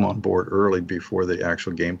they come on board early before the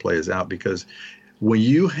actual gameplay is out, because when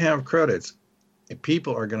you have credits,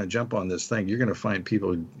 people are going to jump on this thing. You're going to find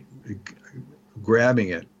people grabbing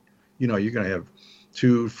it. You're going to have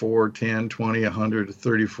 2, 4, 10, 20, 100,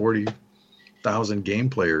 30, 40,000 game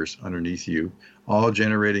players underneath you, all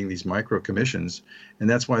generating these micro commissions. And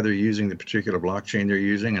that's why they're using the particular blockchain they're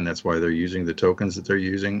using, and that's why they're using the tokens that they're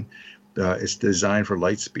using. It's designed for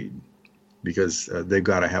light speed, because they've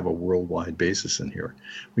got to have a worldwide basis in here.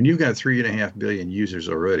 When you've got 3.5 billion users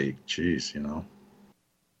already, geez, you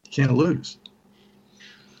can't lose.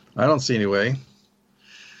 I don't see any way.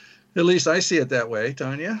 At least I see it that way,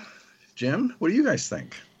 Tonja. Jim, what do you guys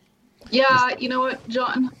think? Yeah, you know what,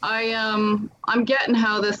 John? I'm getting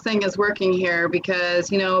how this thing is working here, because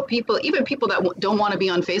people that don't want to be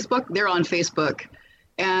on Facebook, they're on Facebook,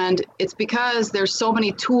 and it's because there's so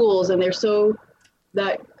many tools, and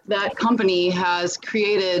that company has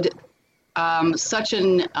created such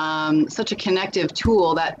a connective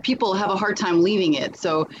tool that people have a hard time leaving it.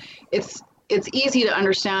 So it's easy to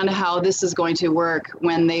understand how this is going to work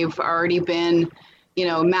when they've already been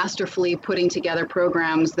masterfully putting together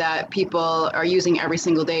programs that people are using every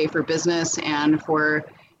single day for business and for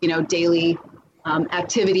daily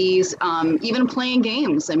activities, even playing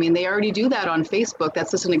games. I mean, they already do that on Facebook.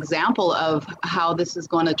 That's just an example of how this is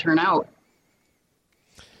going to turn out.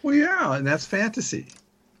 Well, yeah, and that's Fantasy.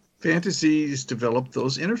 Fantasy's developed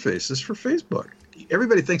those interfaces for Facebook.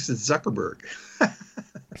 Everybody thinks it's Zuckerberg.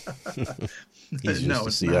 He's just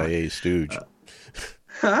a CIA stooge.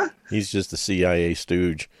 Huh? He's just the CIA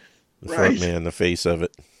stooge, the right. front man, the face of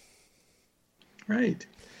it. Right.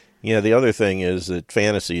 Yeah, the other thing is that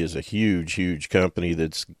Fantasy is a huge, huge company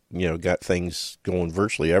that's, got things going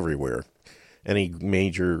virtually everywhere. Any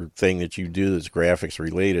major thing that you do that's graphics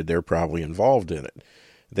related, they're probably involved in it.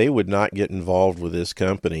 They would not get involved with this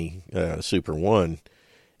company, SuperOne,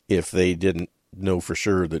 if they didn't know for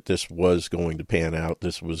sure that this was going to pan out.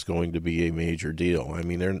 This was going to be a major deal. I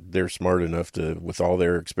mean, they're smart enough to, with all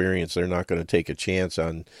their experience, they're not going to take a chance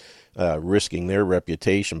on risking their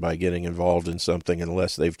reputation by getting involved in something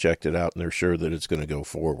unless they've checked it out and they're sure that it's going to go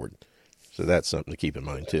forward. So that's something to keep in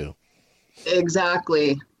mind too.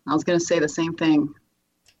 Exactly. I was going to say the same thing.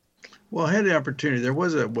 Well, I had the opportunity. There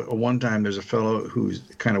was a one time there's a fellow who's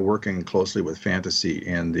kind of working closely with Fantasy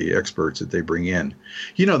and the experts that they bring in.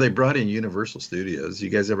 They brought in Universal Studios. You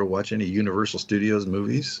guys ever watch any Universal Studios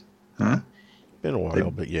movies? Huh? Been a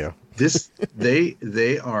while, but yeah.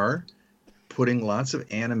 They are putting lots of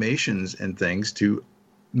animations and things to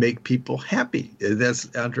make people happy.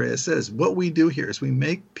 That's Andrea says. What we do here is we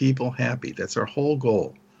make people happy. That's our whole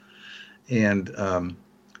goal. And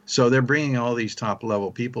so they're bringing all these top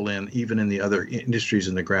level people in, even in the other industries,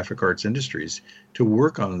 in the graphic arts industries, to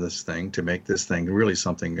work on this thing, to make this thing really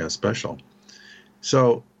something special.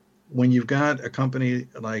 So when you've got a company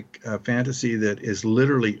like Fantasy that is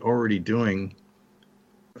literally already doing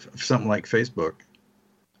something like Facebook,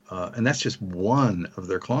 and that's just one of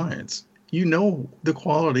their clients, the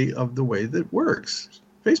quality of the way that it works.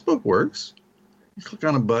 Facebook works. You click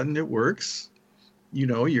on a button, it works.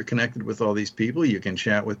 You're connected with all these people, you can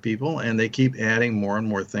chat with people, and they keep adding more and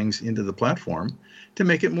more things into the platform to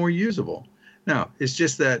make it more usable. Now, it's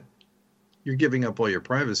just that you're giving up all your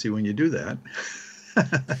privacy when you do that.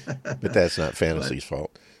 But that's not Fantasy's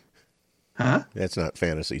fault. Huh? That's not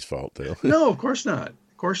Fantasy's fault, though. No, of course not.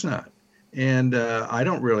 Of course not. And I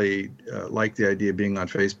don't really like the idea of being on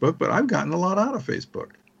Facebook, but I've gotten a lot out of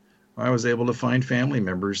Facebook. I was able to find family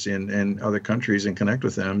members in other countries and connect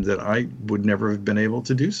with them that I would never have been able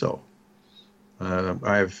to do so.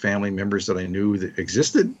 I have family members that I knew that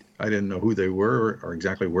existed. I didn't know who they were or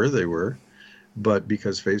exactly where they were, but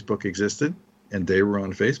because Facebook existed and they were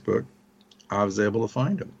on Facebook, I was able to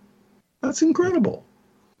find them. That's incredible.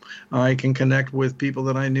 I can connect with people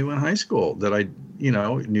that I knew in high school that I,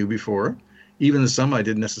 knew before. Even some I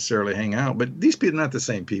didn't necessarily hang out, but these people are not the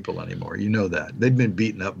same people anymore. You know that. They've been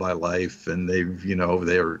beaten up by life, and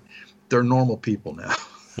they're normal people now.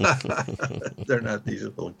 They're not these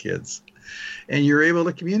little kids. And you're able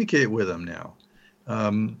to communicate with them now,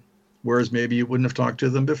 whereas maybe you wouldn't have talked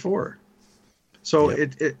to them before. So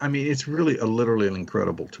yep. It's really literally an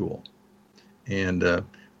incredible tool. And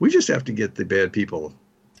we just have to get the bad people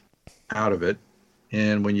out of it.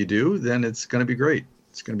 And when you do, then it's going to be great.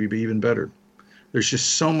 It's going to be even better. There's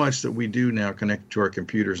just so much that we do now connected to our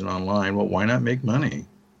computers and online. Well, why not make money?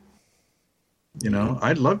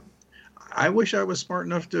 I wish I was smart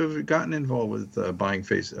enough to have gotten involved with buying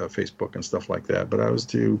Facebook and stuff like that, but I was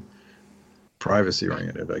too privacy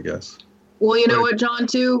oriented, I guess. Well, you know what, John,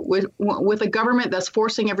 too, with a government that's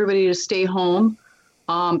forcing everybody to stay home,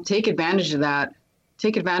 take advantage of that.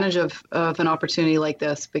 take advantage of an opportunity like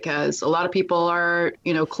this, because a lot of people are,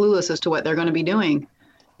 clueless as to what they're going to be doing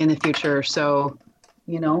in the future. So,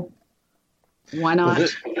 why not?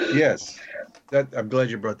 Well, yes, I'm glad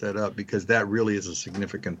you brought that up, because that really is a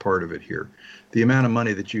significant part of it here. The amount of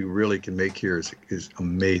money that you really can make here is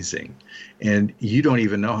amazing. And you don't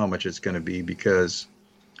even know how much it's going to be, because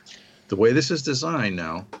the way this is designed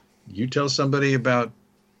now, you tell somebody about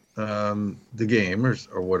the game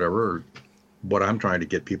or whatever, or what I'm trying to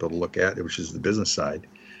get people to look at, which is the business side.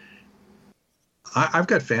 I've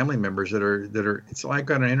got family members that are. It's like I've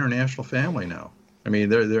got an international family now. I mean,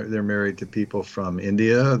 they're married to people from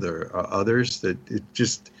India. There are others that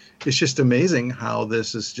it's just amazing how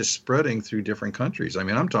this is just spreading through different countries. I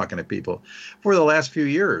mean, I'm talking to people for the last few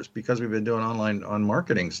years, because we've been doing online on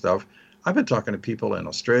marketing stuff. I've been talking to people in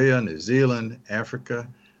Australia, New Zealand, Africa,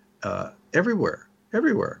 everywhere.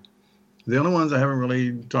 The only ones I haven't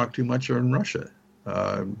really talked too much are in Russia.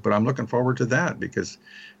 But I'm looking forward to that, because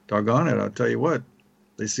doggone it, I'll tell you what,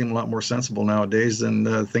 they seem a lot more sensible nowadays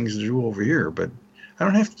than things do over here. But I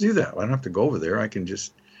don't have to do that. I don't have to go over there. I can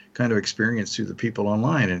just kind of experience through the people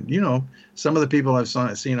online. And, some of the people I've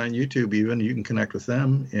seen on YouTube, even, you can connect with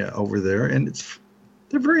them over there. And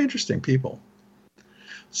they're very interesting people.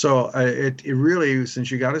 So it really,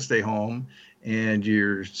 since you got to stay home and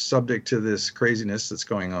you're subject to this craziness that's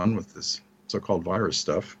going on with this so-called virus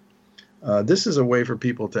stuff, this is a way for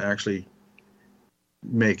people to actually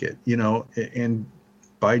make it, and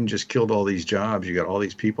Biden just killed all these jobs. You got all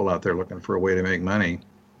these people out there looking for a way to make money.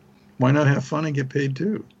 Why not have fun and get paid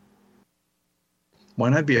too? Why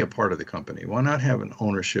not be a part of the company? Why not have an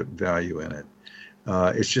ownership value in it?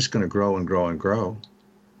 It's just going to grow and grow and grow.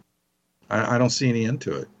 I don't see any end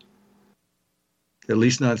to it. At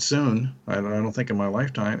least not soon. I don't think in my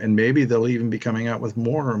lifetime. And maybe they'll even be coming out with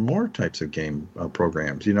more and more types of game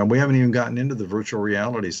programs. We haven't even gotten into the virtual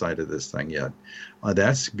reality side of this thing yet.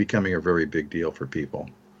 That's becoming a very big deal for people.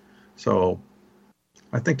 So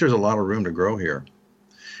I think there's a lot of room to grow here.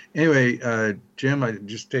 Anyway, Jim, I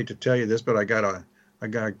just hate to tell you this, but I got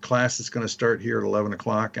a class that's going to start here at 11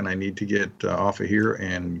 o'clock, and I need to get off of here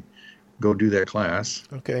and go do that class.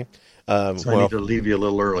 Okay. So I need to leave you a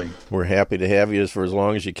little early. We're happy to have you for as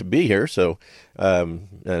long as you can be here. So,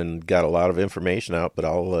 and got a lot of information out, but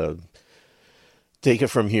I'll take it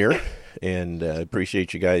from here. And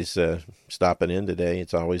appreciate you guys stopping in today.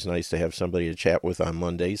 It's always nice to have somebody to chat with on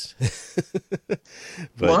Mondays.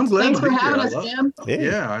 Well, I'm glad. Thanks for having us, Jim.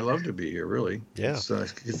 Yeah, I love to be here. Really. Yeah,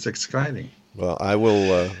 it's exciting. Well, I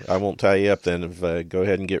will. I won't tie you up then. Go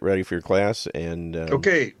ahead and get ready for your class, and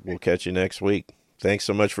okay, we'll catch you next week. Thanks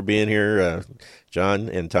so much for being here, John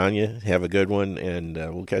and Tonja. Have a good one, and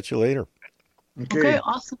we'll catch you later. Okay,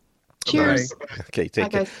 awesome. Cheers. Bye. Okay,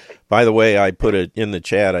 take care. Guys. By the way, I put it in the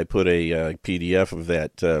chat. I put a PDF of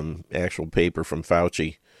that actual paper from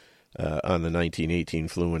Fauci on the 1918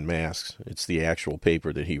 flu and masks. It's the actual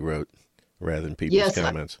paper that he wrote, rather than people's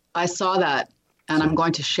comments. I saw that, and I'm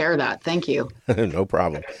going to share that. Thank you. No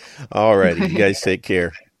problem. All righty, you guys take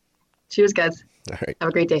care. Cheers, guys. All right. Have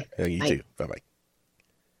a great day. You Bye. too. Bye-bye.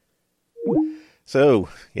 So,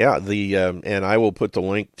 yeah, and I will put the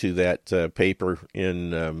link to that paper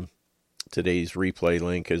in today's replay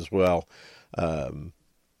link as well.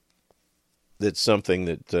 That's something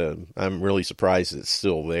that I'm really surprised it's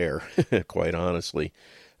still there, quite honestly.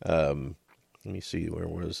 Let me see, where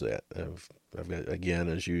was that? I've got, again,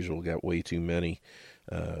 as usual, got way too many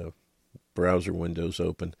browser windows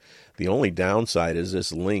open. The only downside is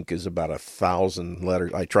this link is about 1,000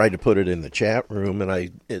 letters. I tried to put it in the chat room,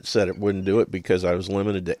 and it said it wouldn't do it because I was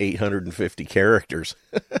limited to 850 characters.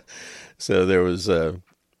 So there was a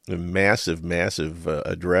massive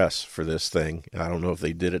address for this thing. I don't know if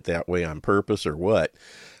they did it that way on purpose or what,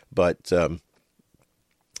 but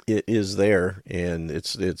it is there, and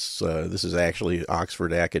it's this is actually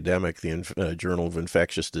Oxford Academic, the Journal of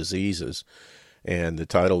Infectious Diseases. And the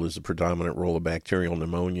title is The Predominant Role of Bacterial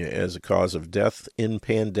Pneumonia as a Cause of Death in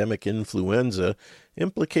Pandemic Influenza,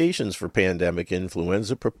 Implications for Pandemic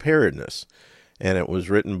Influenza Preparedness. And it was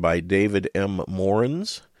written by David M.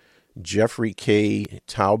 Morens, Jeffrey K.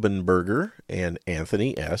 Taubenberger, and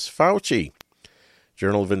Anthony S. Fauci.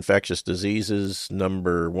 Journal of Infectious Diseases,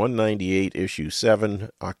 number 198, issue 7,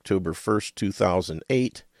 October 1st,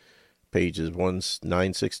 2008, pages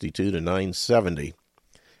 962 to 970.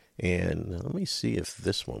 And let me see if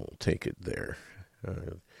this one will take it there.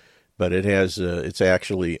 But it has, it's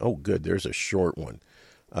actually, oh, good, there's a short one.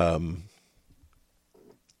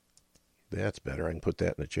 That's better. I can put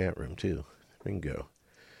that in the chat room, too. Bingo.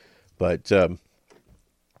 But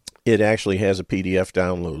it actually has a PDF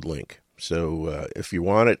download link. So if you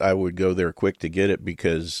want it, I would go there quick to get it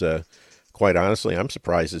because, quite honestly, I'm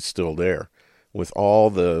surprised it's still there. With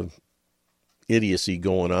all the idiocy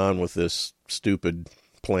going on with this stupid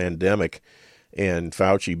pandemic and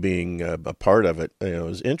Fauci being a part of it, it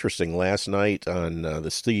was interesting last night on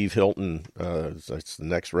the Steve Hilton, it's the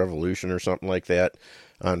Next Revolution or something like that,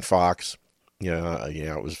 on Fox. Yeah,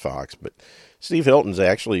 it was Fox, but Steve Hilton's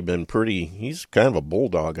actually been he's kind of a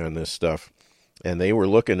bulldog on this stuff. And they were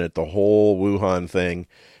looking at the whole Wuhan thing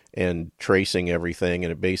and tracing everything,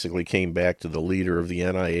 and it basically came back to the leader of the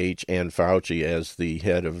NIH and Fauci as the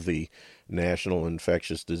head of the National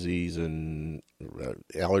Infectious Disease and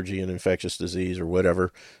Allergy and Infectious Disease or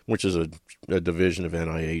whatever, which is a division of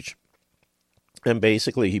NIH. And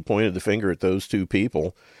basically he pointed the finger at those two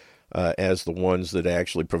people as the ones that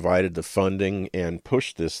actually provided the funding and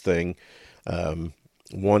pushed this thing.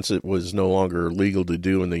 Once it was no longer legal to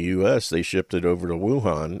do in the U.S., they shipped it over to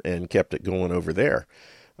Wuhan and kept it going over there.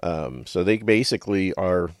 So they basically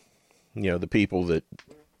are, the people that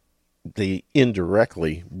they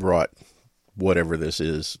indirectly brought whatever this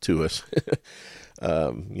is to us.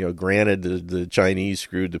 Granted, the Chinese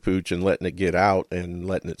screwed the pooch in letting it get out and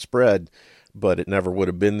letting it spread, but it never would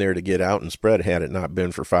have been there to get out and spread had it not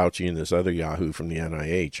been for Fauci and this other yahoo from the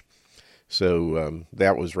NIH. So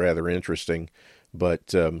that was rather interesting. But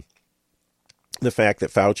the fact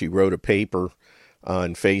that Fauci wrote a paper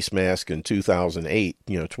on face mask in 2008,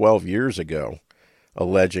 12 years ago,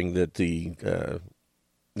 alleging that the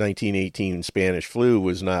 1918 Spanish flu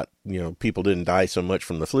was not, people didn't die so much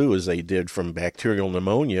from the flu as they did from bacterial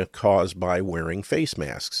pneumonia caused by wearing face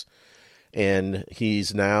masks. And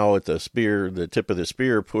he's now at the tip of the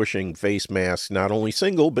spear, pushing face masks, not only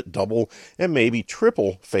single, but double and maybe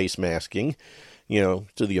triple face masking, to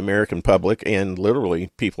the American public and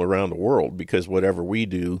literally people around the world, because whatever we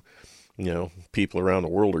do, people around the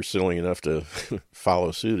world are silly enough to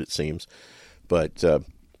follow suit, it seems. But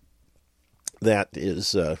that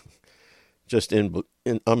is just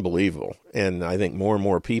unbelievable. And I think more and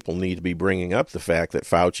more people need to be bringing up the fact that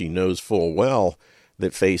Fauci knows full well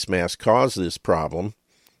that face masks cause this problem,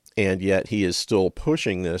 and yet he is still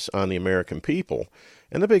pushing this on the American people.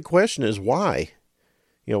 And the big question is why?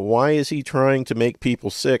 Why is he trying to make people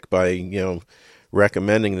sick by,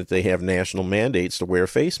 recommending that they have national mandates to wear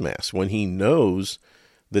face masks when he knows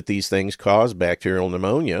that these things cause bacterial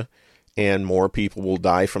pneumonia and more people will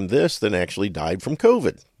die from this than actually died from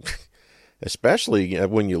COVID? Especially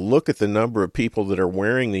when you look at the number of people that are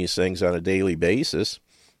wearing these things on a daily basis.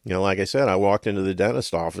 Like I said, I walked into the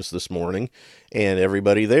dentist office this morning and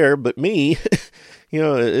everybody there but me,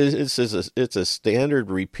 it's a standard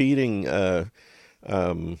repeating,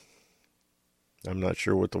 I'm not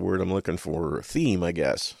sure what the word I'm looking for, theme, I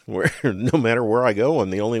guess, where no matter where I go, I'm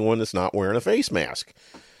the only one that's not wearing a face mask.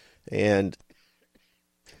 And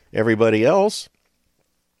everybody else,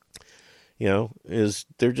 they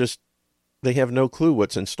have no clue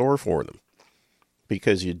what's in store for them.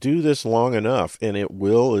 Because you do this long enough and it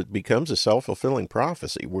becomes a self-fulfilling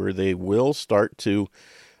prophecy where they will start to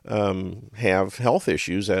have health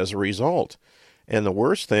issues as a result. And the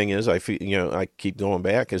worst thing is, I keep going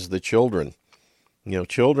back, is the children.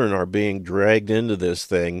 Children are being dragged into this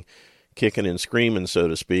thing, kicking and screaming, so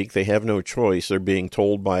to speak. They have no choice. They're being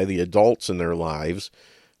told by the adults in their lives,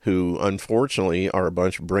 who unfortunately are a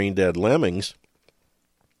bunch of brain-dead lemmings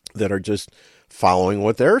that are just following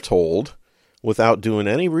what they're told without doing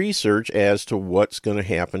any research as to what's going to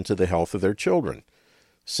happen to the health of their children.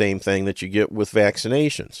 Same thing that you get with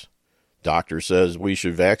vaccinations. Doctor says we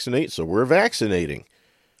should vaccinate, so we're vaccinating.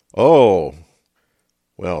 Oh,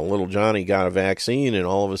 well, little Johnny got a vaccine, and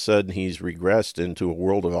all of a sudden he's regressed into a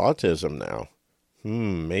world of autism now.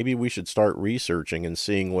 Maybe we should start researching and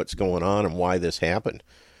seeing what's going on and why this happened.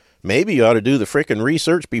 Maybe you ought to do the frickin'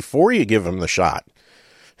 research before you give him the shot.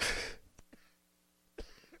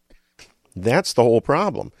 That's the whole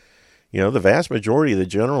problem. The vast majority of the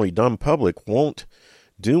generally dumb public won't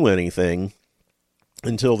do anything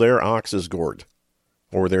until their ox is gored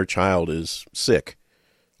or their child is sick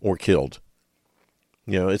or killed.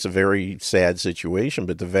 It's a very sad situation,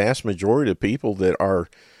 but the vast majority of people that are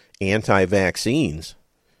anti-vaccines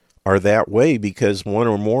are that way because one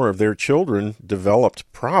or more of their children developed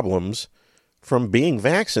problems from being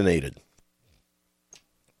vaccinated.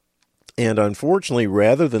 And unfortunately,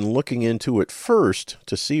 rather than looking into it first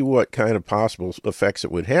to see what kind of possible effects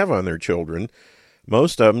it would have on their children,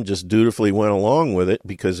 most of them just dutifully went along with it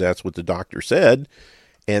because that's what the doctor said.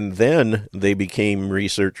 And then they became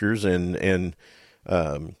researchers and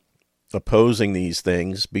opposing these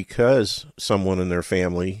things because someone in their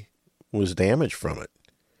family was damaged from it.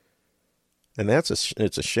 And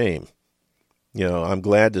it's a shame. I'm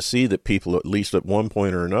glad to see that people, at least at one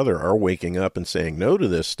point or another, are waking up and saying no to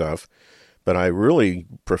this stuff. But I really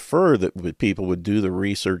prefer that people would do the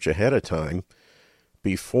research ahead of time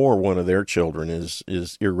before one of their children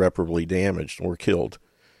is irreparably damaged or killed.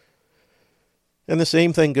 And the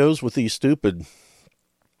same thing goes with these stupid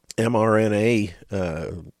mRNA,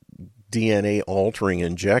 DNA altering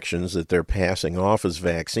injections that they're passing off as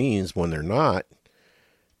vaccines when they're not.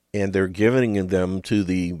 And they're giving them to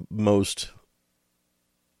the most,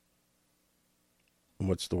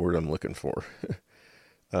 what's the word I'm looking for?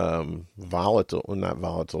 Volatile, well, not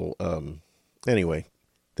volatile. Anyway,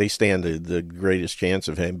 they stand the greatest chance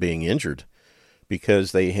of him being injured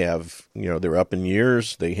because they have, they're up in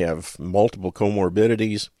years. They have multiple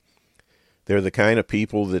comorbidities. They're the kind of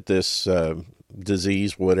people that this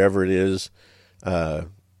disease, whatever it is,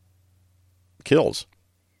 kills.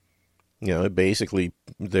 Basically,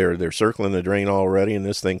 they're circling the drain already, and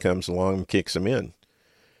this thing comes along and kicks them in.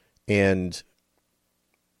 And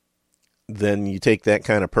then you take that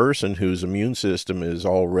kind of person whose immune system is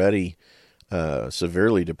already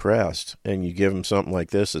severely depressed, and you give them something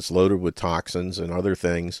like this that's loaded with toxins and other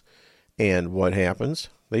things, and what happens?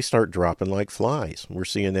 They start dropping like flies. We're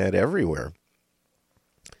seeing that everywhere.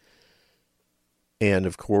 And,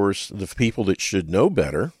 of course, the people that should know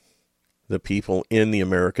better, the people in the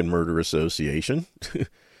American Murder Association,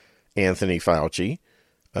 Anthony Fauci,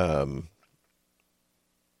 the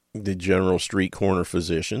general street corner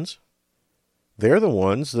physicians, they're the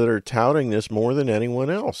ones that are touting this more than anyone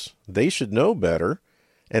else. They should know better,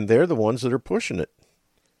 and they're the ones that are pushing it.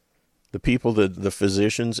 The people, the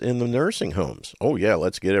physicians in the nursing homes. Oh, yeah,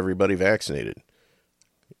 let's get everybody vaccinated.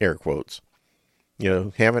 Air quotes.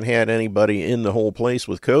 Haven't had anybody in the whole place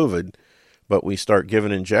with COVID, but we start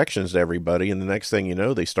giving injections to everybody, and the next thing you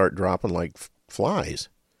know, they start dropping like flies,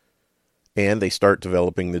 and they start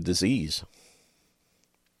developing the disease.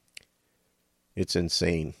 It's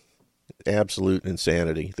insane. Absolute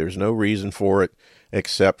insanity. There's no reason for it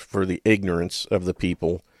except for the ignorance of the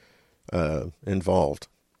people involved.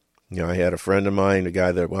 I had a friend of mine, a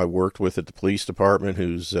guy that I worked with at the police department,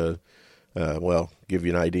 who's, give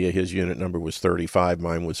you an idea, his unit number was 35,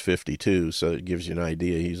 mine was 52, so it gives you an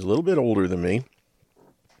idea. He's a little bit older than me,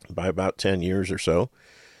 by about 10 years or so,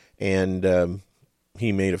 and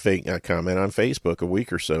he made a fake comment on Facebook a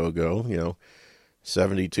week or so ago,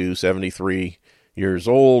 72, 73 years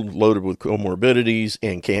old, loaded with comorbidities,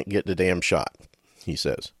 and can't get the damn shot, he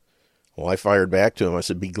says. Well, I fired back to him. I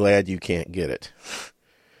said, be glad you can't get it.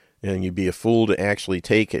 And you'd be a fool to actually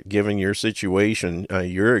take it, given your situation.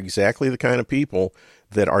 You're exactly the kind of people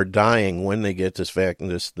that are dying when they get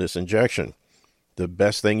this injection. The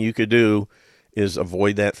best thing you could do is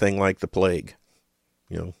avoid that thing like the plague.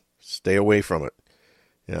 Stay away from it.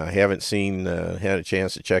 I haven't had a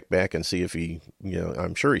chance to check back and see if he,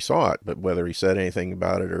 I'm sure he saw it, but whether he said anything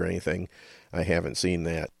about it or anything, I haven't seen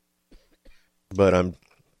that. But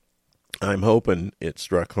I'm hoping it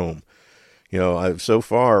struck home. So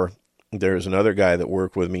far, there's another guy that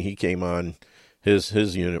worked with me. He came on, his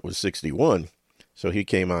unit was 61, so he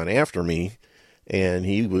came on after me, and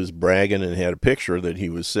he was bragging and had a picture that he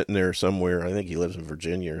was sitting there somewhere. I think he lives in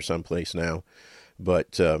Virginia or someplace now,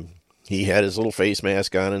 but he had his little face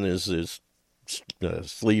mask on and his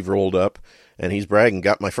sleeve rolled up, and he's bragging,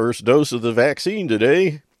 got my first dose of the vaccine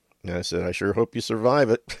today. And I said, I sure hope you survive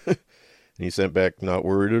it. And he sent back, not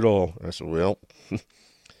worried at all. I said, well,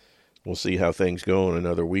 we'll see how things go in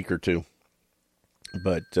another week or two.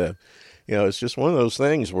 But, it's just one of those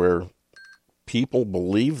things where people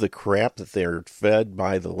believe the crap that they're fed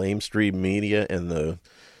by the lamestream media and the,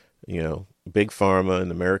 Big Pharma and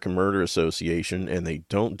the American Murder Association, and they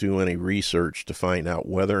don't do any research to find out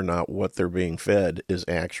whether or not what they're being fed is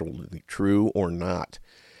actually true or not.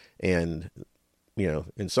 And,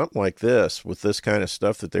 in something like this, with this kind of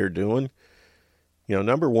stuff that they're doing,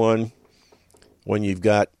 number one, when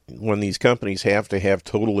these companies have to have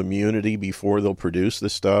total immunity before they'll produce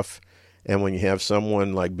this stuff, and when you have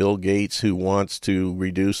someone like Bill Gates who wants to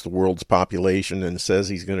reduce the world's population and says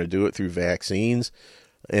he's going to do it through vaccines,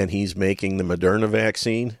 and he's making the Moderna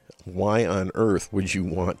vaccine, why on earth would you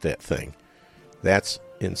want that thing? That's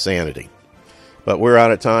insanity. But we're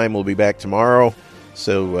out of time. We'll be back tomorrow.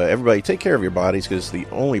 So everybody take care of your bodies, because it's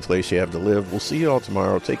the only place you have to live. We'll see you all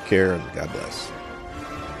tomorrow. Take care, and God bless.